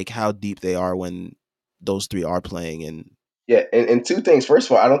and like how deep they are when those three are playing. And yeah, and two things.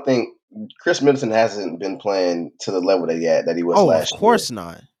 First of all, I don't think Chris Middleton hasn't been playing to the level that he was oh, of last year. course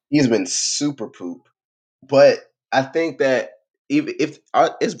not. He's been super poop. But I think that even if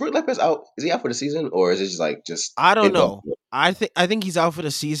is Brook Lopez out? Is he out for the season, or is it just like just I don't in know. Baltimore? I think he's out for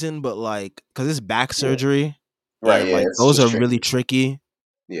the season, but like because it's back Yeah. surgery, Right. and Yeah. like It's those just are really tricky. tricky.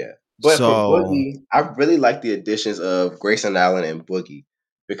 Yeah. But for So Boogie, I really like the additions of Grayson Allen and Boogie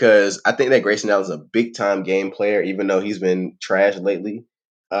because I think that Grayson Allen is a big time game player, even though he's been trash lately.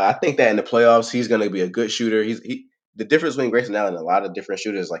 I think that in the playoffs, he's going to be a good shooter. The difference between Grayson Allen and a lot of different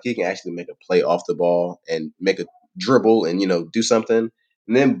shooters, like he can actually make a play off the ball and make a dribble and do something.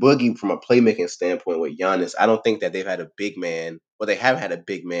 And then Boogie, from a playmaking standpoint with Giannis, I don't think that they've had a big man, or they have had a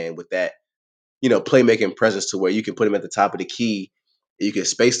big man with that playmaking presence to where you can put him at the top of the key. You can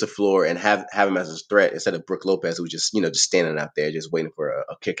space the floor and have him as a threat instead of Brook Lopez, who's just just standing out there, just waiting for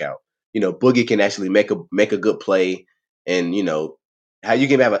a kick out. Boogie can actually make a good play, and how you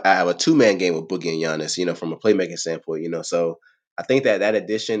can have a 2-man game with Boogie and Giannis. From a playmaking standpoint. So I think that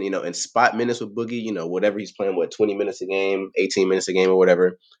addition, in spot minutes with Boogie, whatever he's playing, 20 minutes a game, 18 minutes a game, or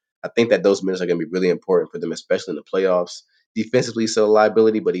whatever. I think that those minutes are going to be really important for them, especially in the playoffs. Defensively, still a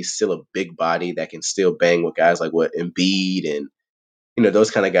liability, but he's still a big body that can still bang with guys like what Embiid and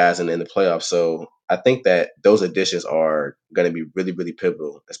those kind of guys in the playoffs. So I think that those additions are going to be really, really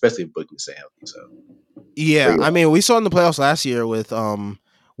pivotal, especially if Book can stay healthy. So yeah, great. I mean, we saw in the playoffs last year with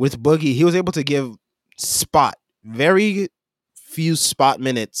Boogie, he was able to give spot very few spot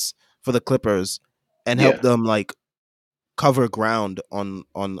minutes for the Clippers and help Yeah. them like cover ground on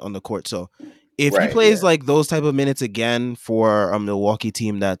the court. So if he Right. plays Yeah. like those type of minutes again for a Milwaukee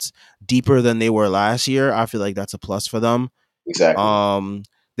team that's deeper than they were last year, I feel like that's a plus for them. Exactly. Um,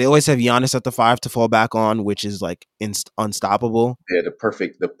 they always have Giannis at the 5 to fall back on, which is like unstoppable. Yeah. The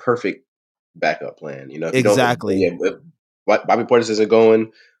perfect backup plan. If you don't, Exactly. if Bobby Portis isn't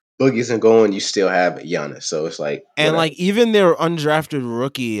going, Boogie isn't going, you still have Giannis. So it's like And whatever. like even their undrafted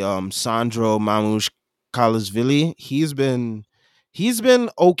rookie, Sandro Mamush Kalasvili, he's been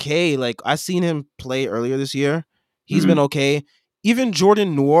okay. Like I seen him play earlier this year. He's been Mhm. okay. Even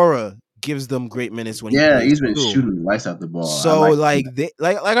Jordan Nwora gives them great minutes when he Yeah, plays he's been too. shooting lights out the ball. I So like that.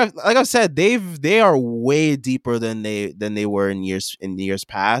 like they like I've said, they are way deeper than they were in years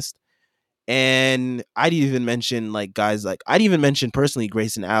past. And I'd even mention personally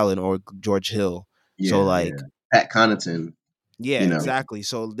Grayson Allen or George Hill. So Yeah, yeah. like Pat Connaughton, yeah, you know. exactly.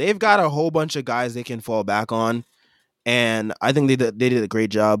 So they've got a whole bunch of guys they can fall back on, and I think they did a great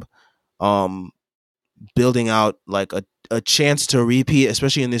job, um, building out like a chance to repeat,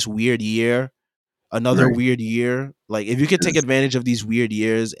 especially in this weird year, another Right. weird year. Like if you could take 'Cause advantage of these weird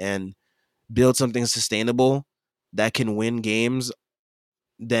years and build something sustainable that can win games,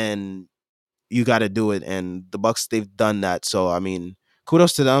 then you got to do it. And the Bucks, they've done that. So I mean,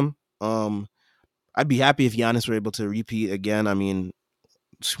 kudos to them. I'd be happy if Giannis were able to repeat again. I mean,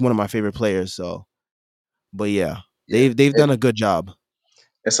 he's one of my favorite players. So but yeah, yeah, they've done a good job.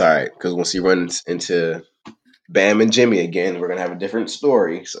 it's all right because once he runs into Bam and Jimmy again, we're gonna have a different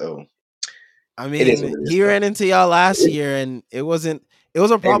story. So I it is mean, what it is, he though. ran into y'all last year, and it was a Hey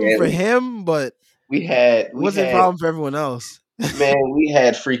problem man, for him, but it we had we wasn't a had problem for everyone else. man, we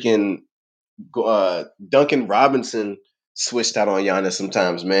had freaking Duncan Robinson switched out on Giannis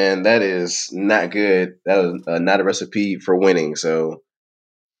sometimes. Man, that is not good. That was not a recipe for winning. So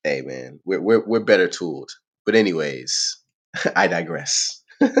hey, man, we're better tooled. But anyways, I digress.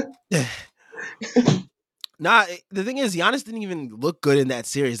 Nah, the thing is, Giannis didn't even look good in that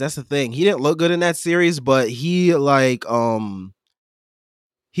series. That's the thing. He didn't look good in that series, but he was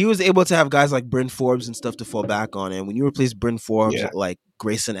able to have guys like Bryn Forbes and stuff to fall back on. And when you replace Bryn Forbes Yeah. with like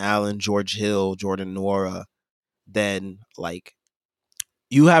Grayson Allen, George Hill, Jordan Nwora, then like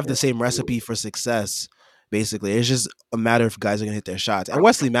you have the same recipe for success. Basically, it's just a matter if guys are gonna hit their shots, and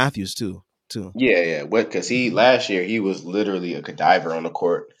Wesley Matthews too. Too. Yeah, yeah. What? Because he last year he was literally a cadaver on the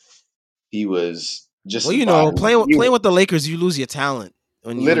court. He was just Well, a body. He playing was with the Lakers, you lose your talent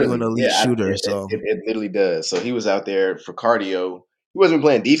when you're an literally, elite yeah. shooter. It, So it, it literally does. So he was out there for cardio. He wasn't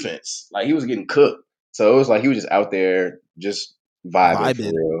playing defense. Like he was getting cooked. So it was like he was just out there just vibing for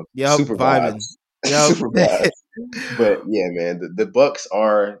vibing. real. Yep, Super vibing. vibes. Yep. Super vibes. But yeah, man, the Bucks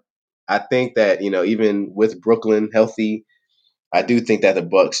are. I think that even with Brooklyn healthy, I do think that the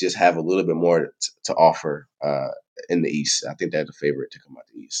Bucks just have a little bit more to offer in the East. I think they're the favorite to come out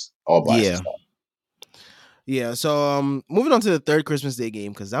the East, all by Yeah. itself. Yeah. So moving on to the third Christmas Day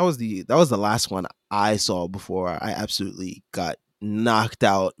game, because that was the last one I saw before I absolutely got knocked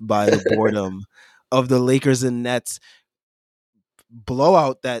out by the boredom of the Lakers and Nets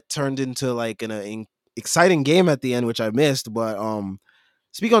blowout that turned into like an exciting game at the end, which I missed. But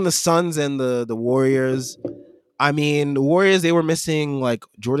speak on the Suns and the Warriors. I mean, the Warriors, they were missing like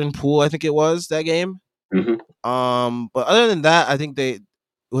Jordan Poole, I think it was that game. Hmm. But other than that, I think they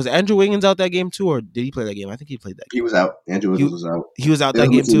was Andrew Wiggins out that game too, or did he play that game? I think he played that He game. was out. Andrew He Wiggins was out. he was out They that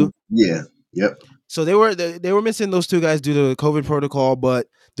was game too. missing. Yeah. Yep. So they were missing those two guys due to the COVID protocol, but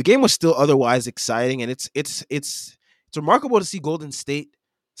the game was still otherwise exciting, and it's remarkable to see Golden State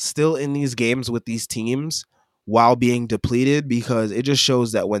still in these games with these teams while being depleted, because it just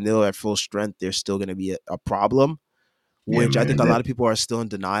shows that when they're at full strength, there's still going to be a problem, Yeah, which I think man. a lot of people are still in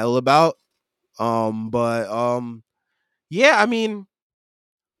denial about. But yeah, I mean,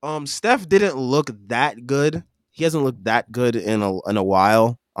 Steph didn't look that good. He hasn't looked that good in a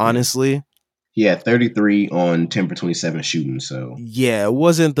while, Yeah. honestly. He had 33 on 10 for 27 shooting. So Yeah, it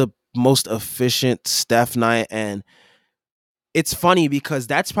wasn't the most efficient Steph night, and it's funny because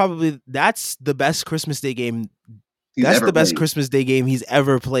that's the best Christmas Day game. he's That's ever the best played. Christmas Day game he's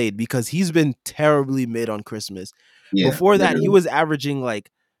ever played, because he's been terribly mid on Christmas. Yeah, Before that, he literally. was averaging like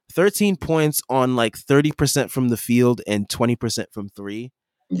 13 points on like 30% from the field and 20% from three.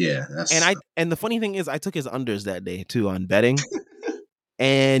 Yeah, that's And the funny thing is I took his unders that day too on betting,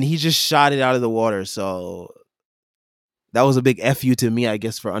 and he just shot it out of the water. So that was a big fu to me, I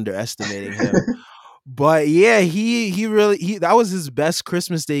guess, for underestimating him. But yeah, he really that was his best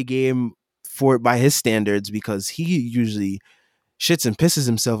Christmas Day game for by his standards, because he usually shits and pisses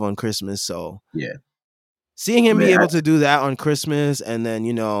himself on Christmas. So yeah. seeing him be Man, able to do that on Christmas, and then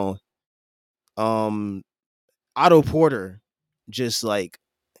um Otto Porter just like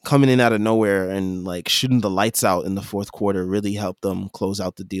coming in out of nowhere and like shooting the lights out in the fourth quarter really helped them close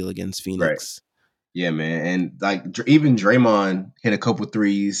out the deal against right. Phoenix. Yeah, man. And like even Draymond hit a couple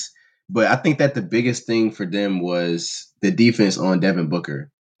threes, but I think that the biggest thing for them was the defense on Devin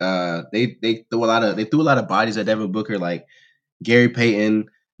Booker. They threw a lot of bodies at Devin Booker, like Gary Payton,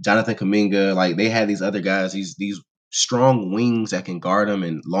 Jonathan Kaminga. Like they had these other guys, these strong wings that can guard them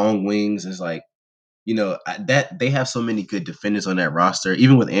and long wings. It's like, that they have so many good defenders on that roster.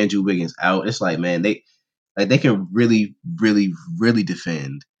 Even with Andrew Wiggins out, it's like, man, they can really, really, really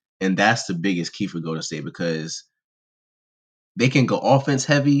defend, and that's the biggest key for Golden State, because they can go offense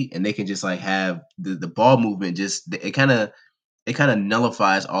heavy and they can just like have the ball movement. Just it kind of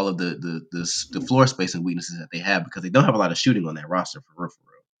nullifies all of the floor spacing weaknesses that they have, because they don't have a lot of shooting on that roster for real, for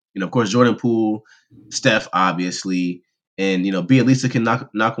real. Of course, Jordan Poole, Steph, obviously, and Bielisa can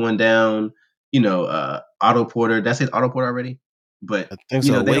knock one down. Otto Porter. That's it, Otto Porter already. But I think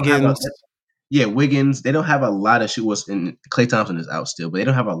so. they don't have a Wiggins. yeah, Wiggins. They don't have a lot of shoot. And Klay Thompson is out still, but they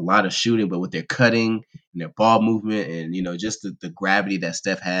don't have a lot of shooting. But with their cutting and their ball movement, and just the gravity that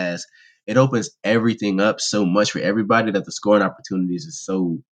Steph has, it opens everything up so much for everybody that the scoring opportunities is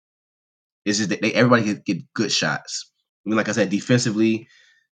so. It's just that everybody can get good shots. I mean, like I said, defensively,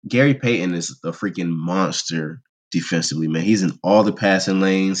 Gary Payton is a freaking monster defensively, man. He's in all the passing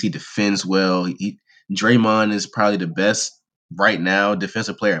lanes. He defends well. Draymond is probably the best right now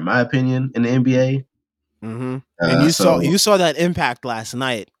defensive player, in my opinion, in the NBA. Mm-hmm. And you saw So that impact last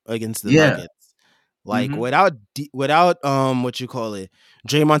night against the yeah, Nuggets. Like hmm without what you call it,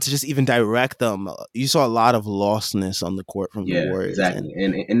 Draymond to just even direct them, you saw a lot of lostness on the court from the yeah, Warriors. And exactly.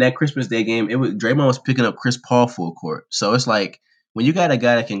 And in that Christmas Day game, it was Draymond was picking up Chris Paul full court. So it's like when you got a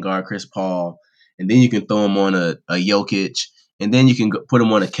guy that can guard Chris Paul, and then you can throw him on a Jokic, and then you can put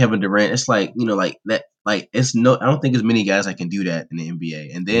him on a Kevin Durant. It's like like that. Like it's no, I don't think there's many guys that can do that in the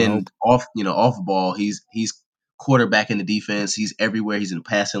NBA. And then nope. off ball, he's quarterback in the defense. He's everywhere. He's in the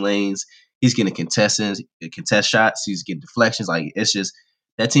passing lanes. He's getting contest shots. He's getting deflections. Like it's just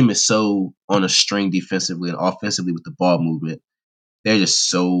that team is so on a string defensively and offensively with the ball movement. They're just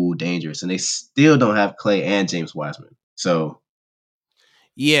so dangerous, and they still don't have Clay and James Wiseman. So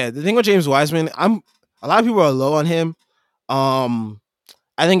Yeah, the thing with James Wiseman, a lot of people are low on him. Um,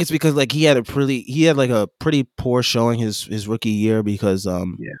 I think it's because like he had like a pretty poor showing his rookie year, because yeah,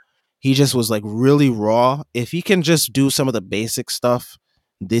 he just was like really raw. If he can just do some of the basic stuff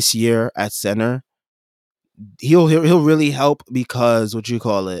this year at center, he'll really help, because what you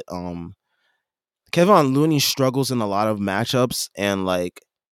call it, Kevin Looney struggles in a lot of matchups, and like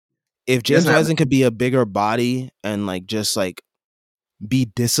if he James doesn't have. Wiseman could be a bigger body and like just like be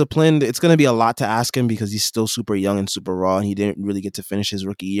disciplined, it's gonna be a lot to ask him, because he's still super young and super raw, and he didn't really get to finish his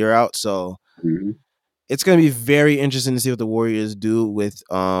rookie year out. So Mhm. it's gonna be very interesting to see what the Warriors do with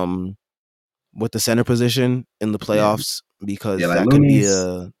the center position in the Yeah, playoffs, yeah, because like Looney's.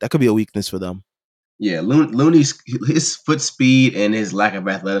 that could be a weakness for them. Yeah, Looney's his foot speed and his lack of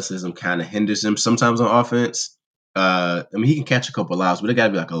athleticism kind of hinders him sometimes on offense. I mean, he can catch a couple lobs, but it got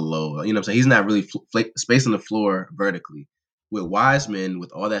to be like a low. You know what I'm saying? He's not really spacing the floor vertically. With Wiseman,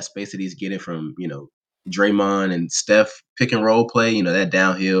 with all that space that he's getting from Draymond and Steph pick and roll play, that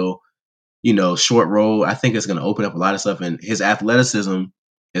downhill. short roll. I think it's going to open up a lot of stuff, and his athleticism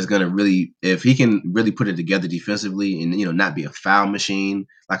is going to really, if he can really put it together defensively and not be a foul machine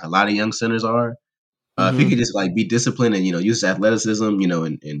like a lot of young centers are. If he Mm-hmm. could just like be disciplined and use athleticism,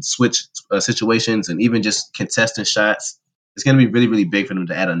 and switch situations and even just contesting shots, it's going to be really really big for them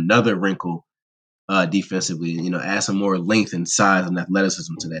to add another wrinkle defensively. Add some more length and size and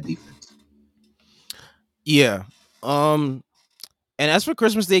athleticism to that defense. Yeah. And as for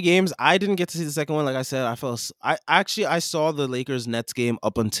Christmas Day games, I didn't get to see the second one. Like I said, I saw the Lakers Nets game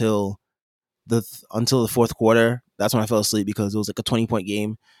up until the fourth quarter. That's when I fell asleep because it was like a 20-point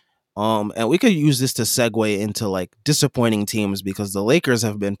game. And we could use this to segue into like disappointing teams because the Lakers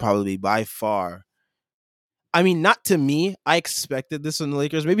have been probably by far. I mean, not to me. I expected this from the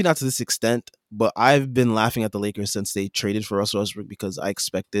Lakers, maybe not to this extent, but I've been laughing at the Lakers since they traded for Russell Westbrook because I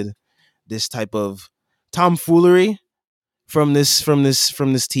expected this type of tomfoolery from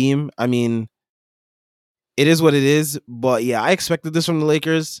this team. I mean, it is what it is, but yeah, I expected this from the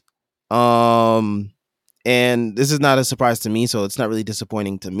Lakers. Um and this is not a surprise to me, so it's not really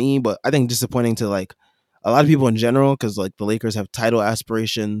disappointing to me, but I think disappointing to like a lot of people in general cuz like the Lakers have title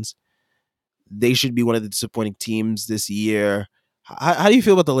aspirations. They should be one of the disappointing teams this year. How do you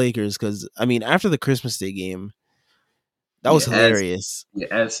feel about the Lakers? Cuz I mean, after the Christmas Day game, that was Yeah, hilarious.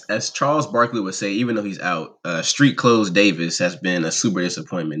 as Charles Barkley would say, even though he's out, Street Clothes Davis has been a super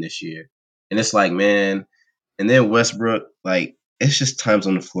disappointment this year, and it's like, man, and then Westbrook, like, it's just times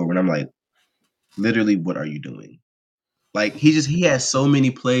on the floor when I'm like, literally, what are you doing? Like, he has so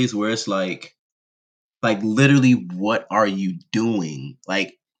many plays where it's like literally, what are you doing?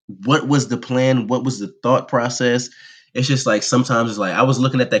 Like, what was the plan? What was the thought process? It's just like sometimes it's like I was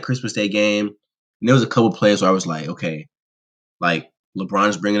looking at that Christmas Day game, and there was a couple plays where I was like, okay, like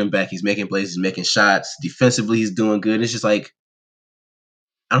LeBron's bringing him back. He's making plays. He's making shots. Defensively, he's doing good. It's just like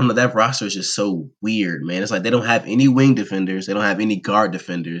I don't know. That roster is just so weird, man. It's like they don't have any wing defenders. They don't have any guard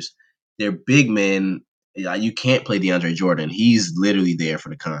defenders. They're big men. You can't play DeAndre Jordan. He's literally there for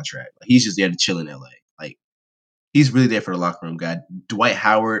the contract. Like, he's just there to chill in LA. Like he's really there for the locker room guy. Dwight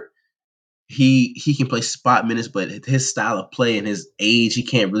Howard. He can play spot minutes, but his style of play and his age, he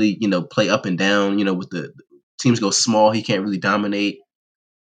can't really play up and down. With the teams go small, he can't really dominate.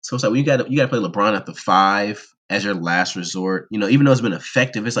 So it's like you got to play LeBron at the 5 as your last resort. Even though it's been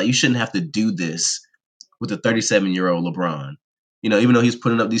effective, it's like you shouldn't have to do this with a 37-year-old LeBron. Even though he's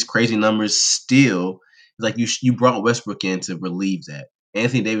putting up these crazy numbers, still it's like you brought Westbrook in to relieve that.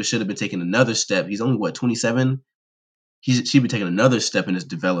 Anthony Davis should have been taking another step. He's only 27. He should be taking another step in his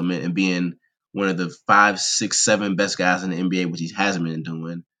development and being one of the 5, 6, 7 best guys in the NBA, which he hasn't been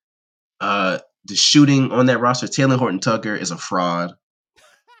doing. The shooting on that roster, Taylor Horton Tucker is a fraud.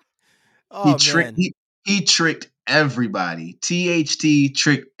 He Oh tricked man. he tricked everybody. THT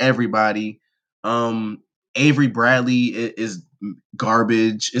tricked everybody. Avery Bradley is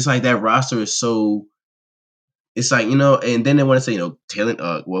garbage. It's like that roster is so. It's like and then they want to say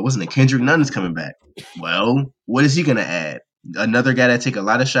Taylor. What wasn't it? Kendrick Nunn is coming back. Well, what is he gonna add? Another guy that take a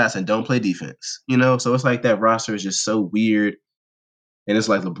lot of shots and don't play defense. So it's like that roster is just so weird. And it's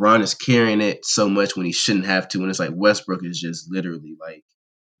like LeBron is carrying it so much when he shouldn't have to. And it's like Westbrook is just literally like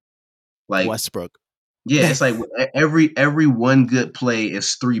Westbrook. yeah, it's like every one good play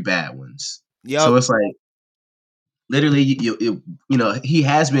is 3 bad ones. So Yep. it's like literally he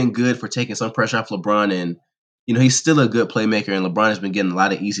has been good for taking some pressure off LeBron, and he's still a good playmaker, and LeBron has been getting a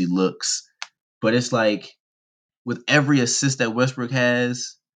lot of easy looks. But it's like with every assist that Westbrook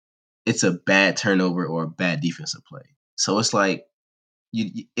has, it's a bad turnover or a bad defensive play. So it's like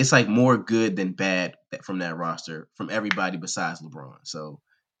it's like more good than bad from that roster from everybody besides LeBron. So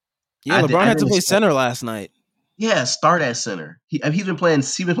Yeah, LeBron I had to didn't play expect. center last night. Yeah, start at center. He's been playing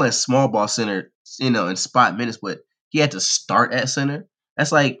small ball center, in spot minutes, but he had to start at center.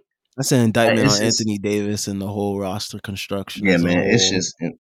 That's like That's an indictment it's on just Anthony Davis and the whole roster construction yeah, as a man. It's whole. just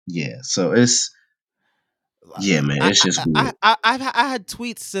yeah. So it's yeah, man. I It's just I weird. I had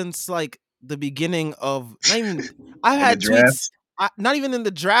tweets since like the beginning of not even I've In the had tweets draft, not even in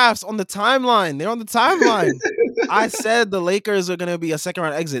the drafts on the timeline. They're on the timeline. I said the Lakers are going to be a second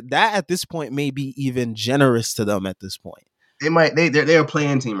round exit. That at this point may be even generous to them at this point. they're a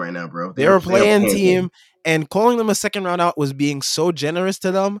playing team right now, bro. They're a They're a playing playing team. team, and calling them a second round out was being so generous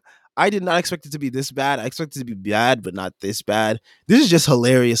to them. I did not expect it to be this bad. I expected it to be bad, but not this bad. This is just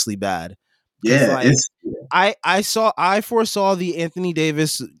hilariously bad. Because Yeah, like it's I foresaw the Anthony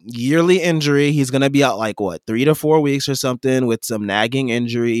Davis yearly injury. He's gonna be out like what 3 to 4 weeks or something with some nagging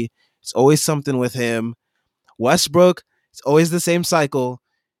injury. It's always something with him. Westbrook, it's always the same cycle.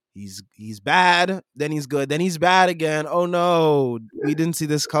 He's bad, then he's good, then he's bad again. Oh no, we didn't see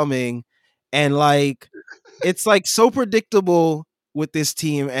this coming. And like it's like so predictable with this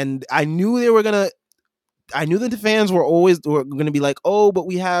team. And I knew they were gonna. I knew that the fans were gonna be like, oh, but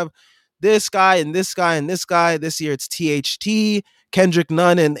we have this guy and this guy and this guy. This year it's THT, Kendrick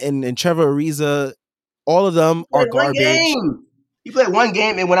Nunn, and Trevor Ariza. All of them are Played one garbage. game. He played one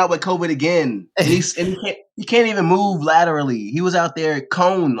game and went out with COVID again, and he can't even move laterally. He was out there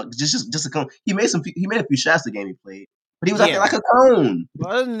cone, like, just a cone. He made a few shots the game he played, but he was out there Yeah. like a cone.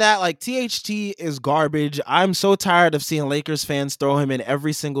 But other than that, like THT is garbage. I'm so tired of seeing Lakers fans throw him in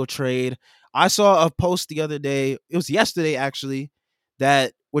every single trade. I saw a post the other day. It was yesterday actually.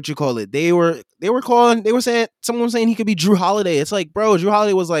 That what you call it? They were saying someone was saying he could be Drew Holiday. It's like, bro, Drew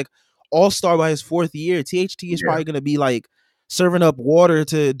Holiday was like all-star by his 4th year. THT is Yeah, probably gonna be like serving up water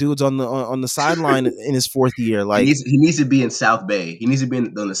to dudes on the sideline in his 4th year. he Like, needs to be in South Bay. He needs to be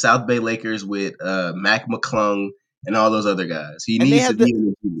on the South Bay Lakers with Mac McClung and all those other guys. He and they needs to had be the in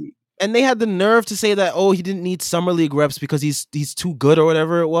the league. and they had the nerve to say that, oh, he didn't need summer league reps because he's too good or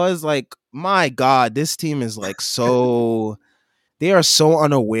whatever it was. Like, my God, this team is like so they are so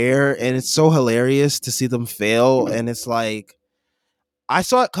unaware, and it's so hilarious to see them fail. And it's like I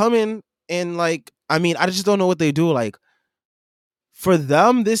saw it coming, and like I mean, I just don't know what they do. Like for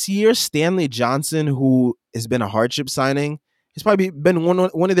them this year, Stanley Johnson, who has been a hardship signing, he's probably been one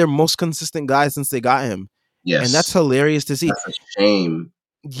of their most consistent guys since they got him, and that's Yes, hilarious to see. that's a shame.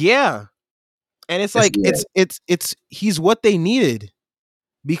 Yeah, and it's It's like it's he's what they needed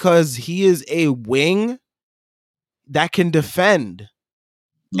because he is a wing that can defend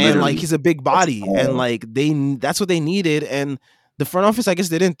and like literally he's a big that's body and all. like that's what they needed. And the front office, I guess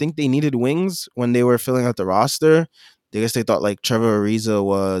they didn't think they needed wings when they were filling out the roster. I guess they thought like Trevor Ariza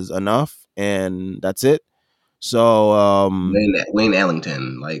was enough and that's it. So Wayne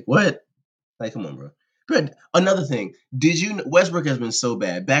Ellington, like what? Like, come on, bro. But another thing, Westbrook has been so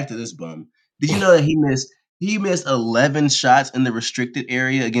bad. Back to this bum. Did you know that he missed 11 shots in the restricted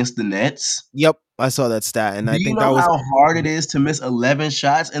area against the Nets? yep, I saw that stat and Do I you think know that was how hard it is to miss 11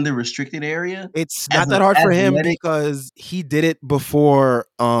 shots in the restricted area it's as not an that hard for him athletic because he did it before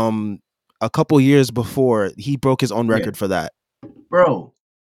a couple years before he broke his own yeah, record for that. bro?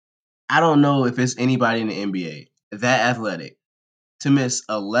 I don't know if it's anybody in the NBA that athletic to miss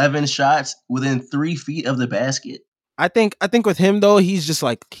 11 shots within 3 feet of the basket. I think with him though, he's just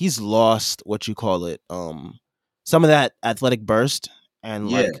like he's lost what you call it, some of that athletic burst and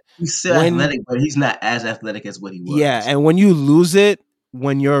Yeah, like he's still when athletic, but he's not as athletic as what he yeah, was. and when you lose it,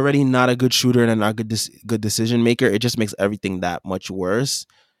 when you're already not a good shooter and not a good decision maker, it just makes everything that much worse.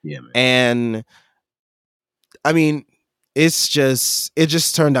 Yeah, man. And I mean, it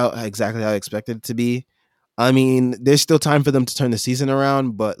just turned out exactly how I expected it to be. I mean, there's still time for them to turn the season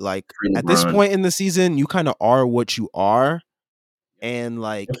around, but like Free at this LeBron. point in the season, you kind of are what you are. And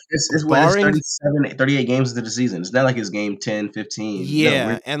like It's barring 37, 38 games into the season. It's not like it's game 10, 15. No, we're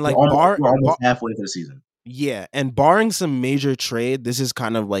yeah, and we're like almost we're almost halfway through the season. yeah, and barring some major trade, this is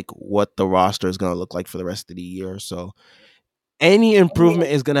kind of like what the roster is going to look like for the rest of the year. So any I mean, improvement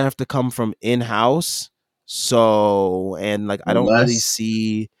is going to have to come from in-house. So and like I don't really unless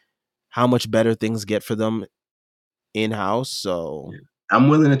see how much better things get for them in-house. So I'm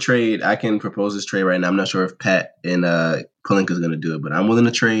willing to trade, I can propose this trade right now. I'm not sure if Pat and Pelinka is going to do it, but I'm willing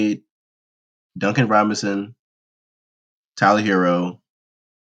to trade Duncan Robinson, Tyler Hero,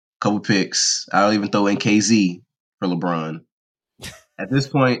 couple picks. I'll even throw in KZ for LeBron. At this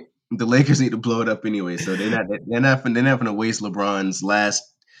point, the Lakers need to blow it up anyway, so they're not going to waste LeBron's last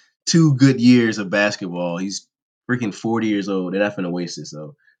 2 good years of basketball. He's freaking 40 years old. They're not going to waste it.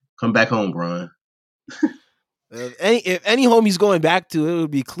 So come back home, Bron. if any home he's going back to, it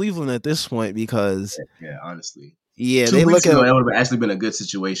would be Cleveland at this point because Yeah, honestly, yeah, two they weeks look ago at that would have actually been a good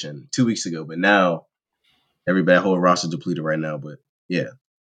situation. 2 weeks ago, but now whole roster depleted right now. But yeah,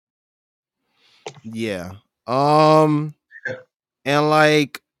 yeah. Um and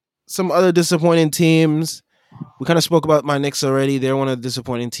like some other disappointing teams. We kind of spoke about my Knicks already. They're one of the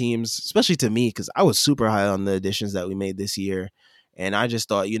disappointing teams, especially to me, because I was super high on the additions that we made this year. And I just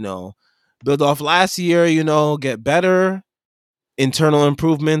thought, build off last year, get better, internal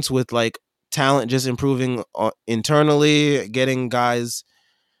improvements with like talent just improving internally, getting guys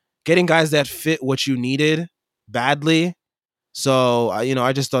that fit what you needed badly. So,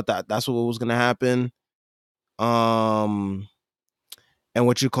 I just thought that that's what was going to happen. Um, and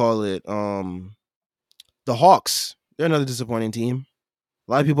what you call it, the Hawks, they're another disappointing team.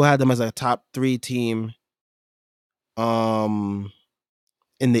 A lot of people had them as a top 3 team um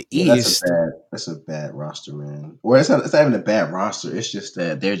in the yeah, East. that's a bad roster, man. Well, it's not even a bad roster. It's just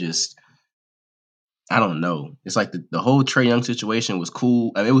that they're just I don't know. It's like the whole Trey Young situation was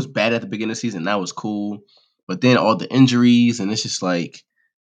cool. I mean, it was bad at the beginning of the season. That was cool, but then all the injuries, and it's just like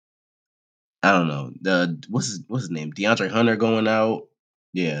I don't know. The what's his name? DeAndre Hunter going out.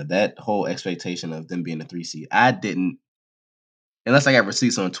 Yeah, that whole expectation of them being a 3 seed. I didn't, unless I got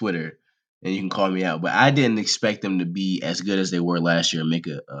receipts on Twitter, and you can call me out. But I didn't expect them to be as good as they were last year and make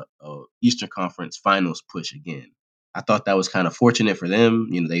a Eastern Conference Finals push again. I thought that was kind of fortunate for them.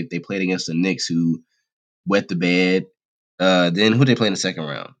 You know, they played against the Knicks who wet the bed. Then who they play in the second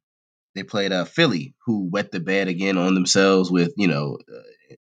round? They played Philly, who wet the bed again on themselves with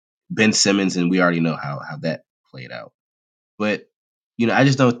Ben Simmons, and we already know how that played out. But I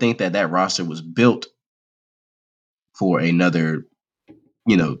just don't think that roster was built for another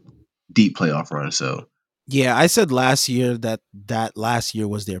you know deep playoff run. So Yeah, I said last year that last year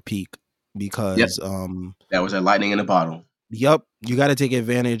was their peak yep, because that was a lightning in a bottle. yep, you got to take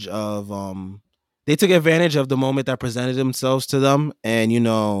advantage of they took advantage of the moment that presented themselves to them, and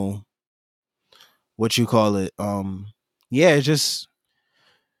what you call it yeah, it just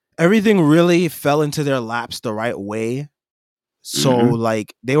everything really fell into their laps the right way. So Hmm.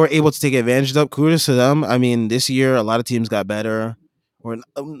 like they were able to take advantage of. Kudos to them. I mean, this year a lot of teams got better, or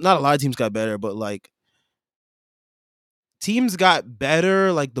not a lot of teams got better, but like teams got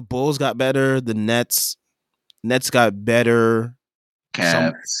better. Like the Bulls got better, the Nets got better,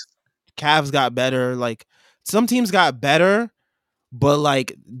 some Cavs. Cavs got better. Like some teams got better, but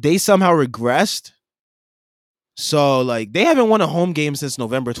like they somehow regressed. So like they haven't won a home game since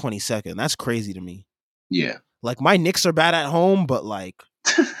November 22nd. That's crazy to me. Yeah. Like my Knicks are bad at home, but like,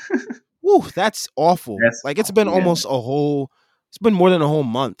 whew, that's awful. That's Like it's been yeah. it's been more than a whole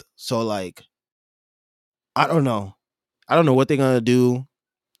month. So like, I don't know. I don't know what they're gonna do.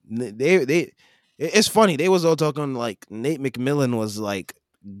 It's funny. They was all talking like Nate McMillan was like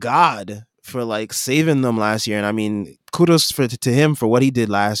God for like saving them last year, and I mean, kudos to him for what he did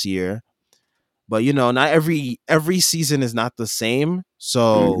last year. But not every season is not the same, Hmm.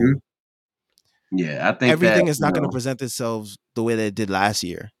 so Yeah, I think that everything is not going to present itself the way that it did last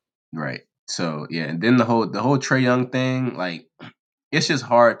year. right. So yeah, and then the whole Trey Young thing, like it's just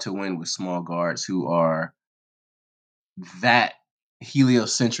hard to win with small guards who are that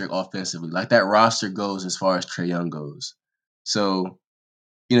heliocentric offensively. Like that roster goes as far as Trey Young goes. So,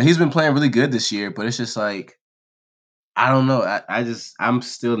 he's been playing really good this year, but it's just like I don't know. I'm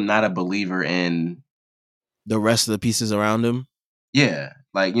still not a believer in The rest of the pieces around him, yeah.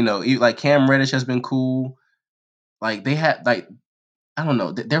 Like, like Cam Reddish has been cool. Like they had like I don't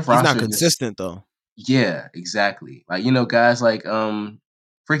know, their he's not roster is just consistent though. yeah, exactly. Like, guys like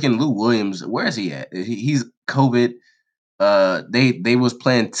freaking Lou Williams, where is he at? He's COVID. They was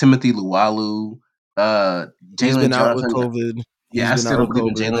playing Timothy Luwalu, He's Jalen been out with Johnson. COVID. Yeah, He's I been still out don't with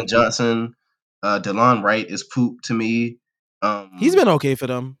believe in COVID. Jalen Johnson. DeLon Wright is poop to me. He's been okay for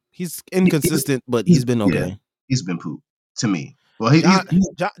them. He's He, inconsistent, but he's been yeah, okay. he's been poop to me. Well,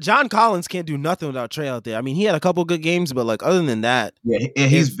 John Collins can't do nothing without Trey out there. I mean, he had a couple good games, but like other than that,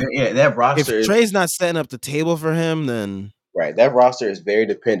 he's if very, that roster if is Trey's not setting up the table for him, then right. That roster is very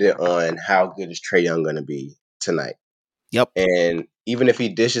dependent on how good is Trey Young going to be tonight. yep, And even if he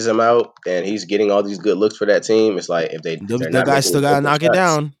dishes them out and he's getting all these good looks for that team, it's like if they're the not guy making still these gotta open knock it shots,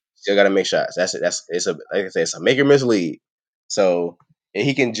 down. still got to make shots. That's it's a like I say, it's a make or miss league. So and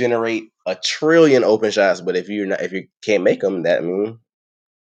he can generate a trillion open shots, but if you can't make them, that I mean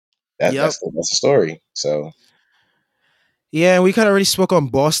Yep. that's the story. So Yeah, we kind of already spoke on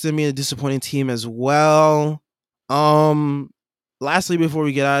Boston being a disappointing team as well. Um, Lastly, before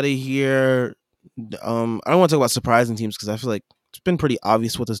we get out of here, I don't want to talk about surprising teams because I feel like it's been pretty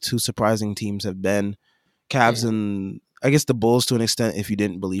obvious what the two surprising teams have been: Cavs mhm, and I guess the Bulls to an extent. If you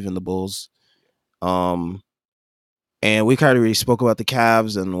didn't believe in the Bulls, um, and we kind of already spoke about the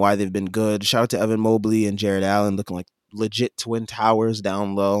Cavs and why they've been good. Shout out to Evan Mobley and Jared Allen looking like legit twin towers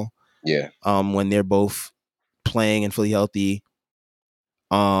down low. yeah, When they're both playing and fully healthy.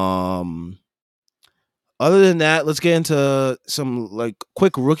 Um, Other than that, let's get into some like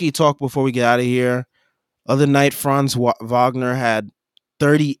quick rookie talk before we get out of here. Other night, Franz Wagner had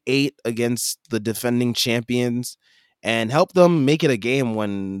 38 against the defending champions and helped them make it a game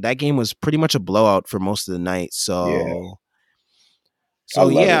when that game was pretty much a blowout for most of the night. yeah, I So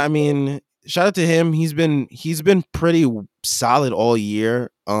love yeah, it. I mean, shout out to him. He's been pretty solid all year.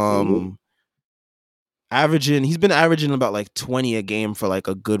 Hmm. He's been averaging about like 20 a game for like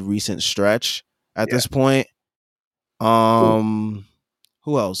a good recent stretch at Yeah, this point. Um,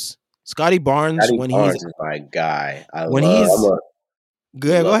 who else? Scotty Barnes Scotty Barnes is my guy. when he's I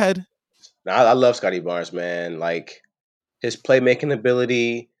good. Go love ahead. I love Scotty Barnes, man. Like his playmaking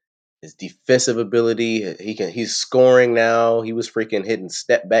ability. his defensive ability. He's scoring now. He was freaking hitting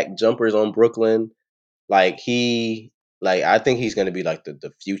step back jumpers on Brooklyn. Like I think he's gonna be like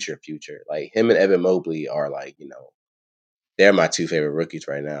the future. Like him and Evan Mobley are like, they're my two favorite rookies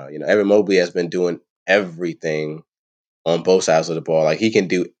right now. Evan Mobley has been doing everything on both sides of the ball. Like he can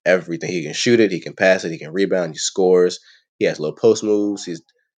do everything. He can shoot it, he can pass it, he can rebound, he scores. He has low post moves. He's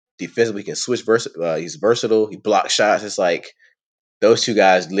defensively, he can switch. He's versatile. He blocks shots. It's like those two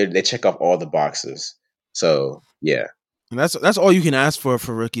guys literally they check off all the boxes. So yeah, and that's all you can ask for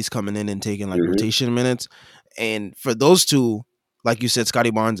rookies coming in and taking like rotation minutes. And for those two, like you said,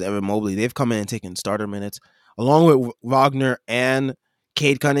 Scotty Barnes, Evan Mobley, they've come in and taken starter minutes along with Wagner and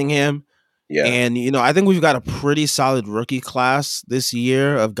Cade Cunningham. Yeah. And, I think we've got a pretty solid rookie class this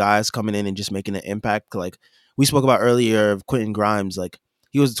year of guys coming in and just making an impact. Like we spoke about earlier of Quentin Grimes, like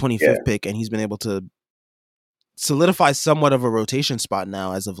he was the 25th pick and he's been able to solidify somewhat of a rotation spot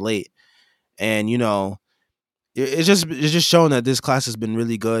now as of late. And, it's just showing that this class has been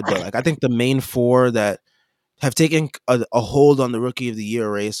really good. But like I think the main four that have taken a hold on the Rookie of the Year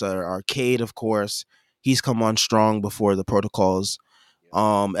race are Cade, of course. He's come on strong before the protocols.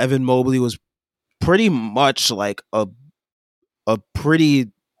 Evan Mobley was pretty much like a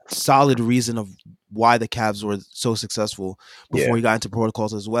pretty solid reason of why the Cavs were so successful before he got into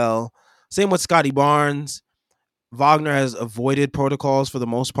protocols as well. Same with Scotty Barnes. Wagner has avoided protocols for the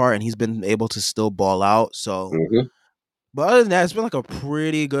most part, and he's been able to still ball out. So, but other than that, it's been like a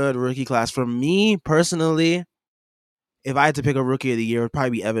pretty good rookie class. For me personally, if I had to pick a Rookie of the Year, it would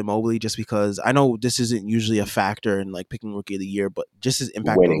probably be Evan Mobley, just because I know this isn't usually a factor in like picking Rookie of the Year, but just his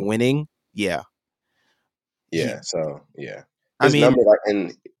impact on winning. Yeah. So yeah, his number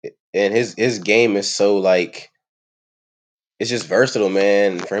and his game is so like it's just versatile,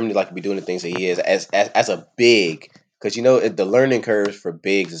 man. For him to like be doing the things that he is as a big, because the learning curve for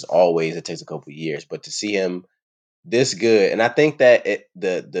bigs is always it takes a couple of years, but to see him this good, and I think that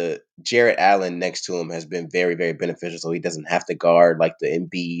the Jarrett Allen next to him has been very, very beneficial, so he doesn't have to guard like the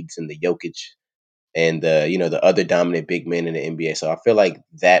Embiids and the Jokic and the other dominant big men in the NBA. So I feel like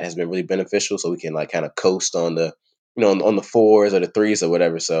that has been really beneficial, so we can like kind of coast on the on the fours or the threes or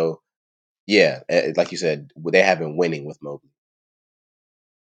whatever. So yeah, like you said, they have been winning with Mobley.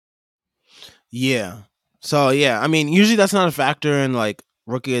 Yeah. So yeah, I mean, usually that's not a factor in like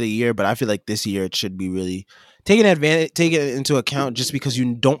Rookie of the Year, but I feel like this year it should be really take it into account, just because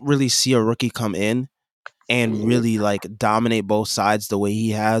you don't really see a rookie come in and really like dominate both sides the way he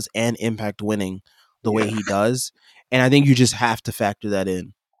has and impact winning the way he does. And I think you just have to factor that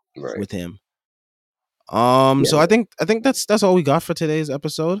in with him. So I think that's all we got for today's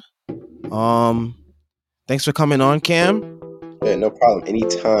episode. Thanks for coming on, Cam. Yeah, no problem.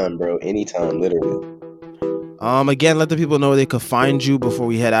 Anytime, bro. Anytime, literally. Again, let the people know where they could find you before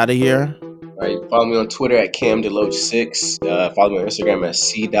we head out of here. All right, follow me on Twitter at CamDeloach6. Follow me on Instagram at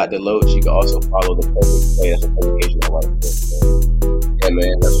c.deloach. You can also follow the Perfect Play. That's a publication I like. So, yeah,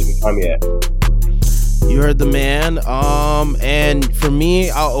 man, that's where you can find me at. You heard the man. And for me,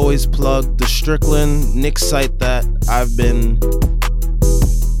 I'll always plug the Strickland Knicks site that I've been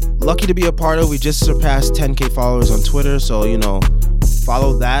lucky to be a part of. We just surpassed 10K followers on Twitter, so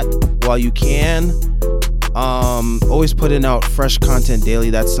follow that while you can. Always putting out fresh content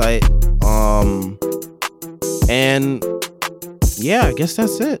daily, that site. And yeah, I guess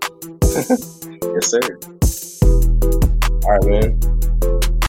that's it. Yes, sir. All right, man.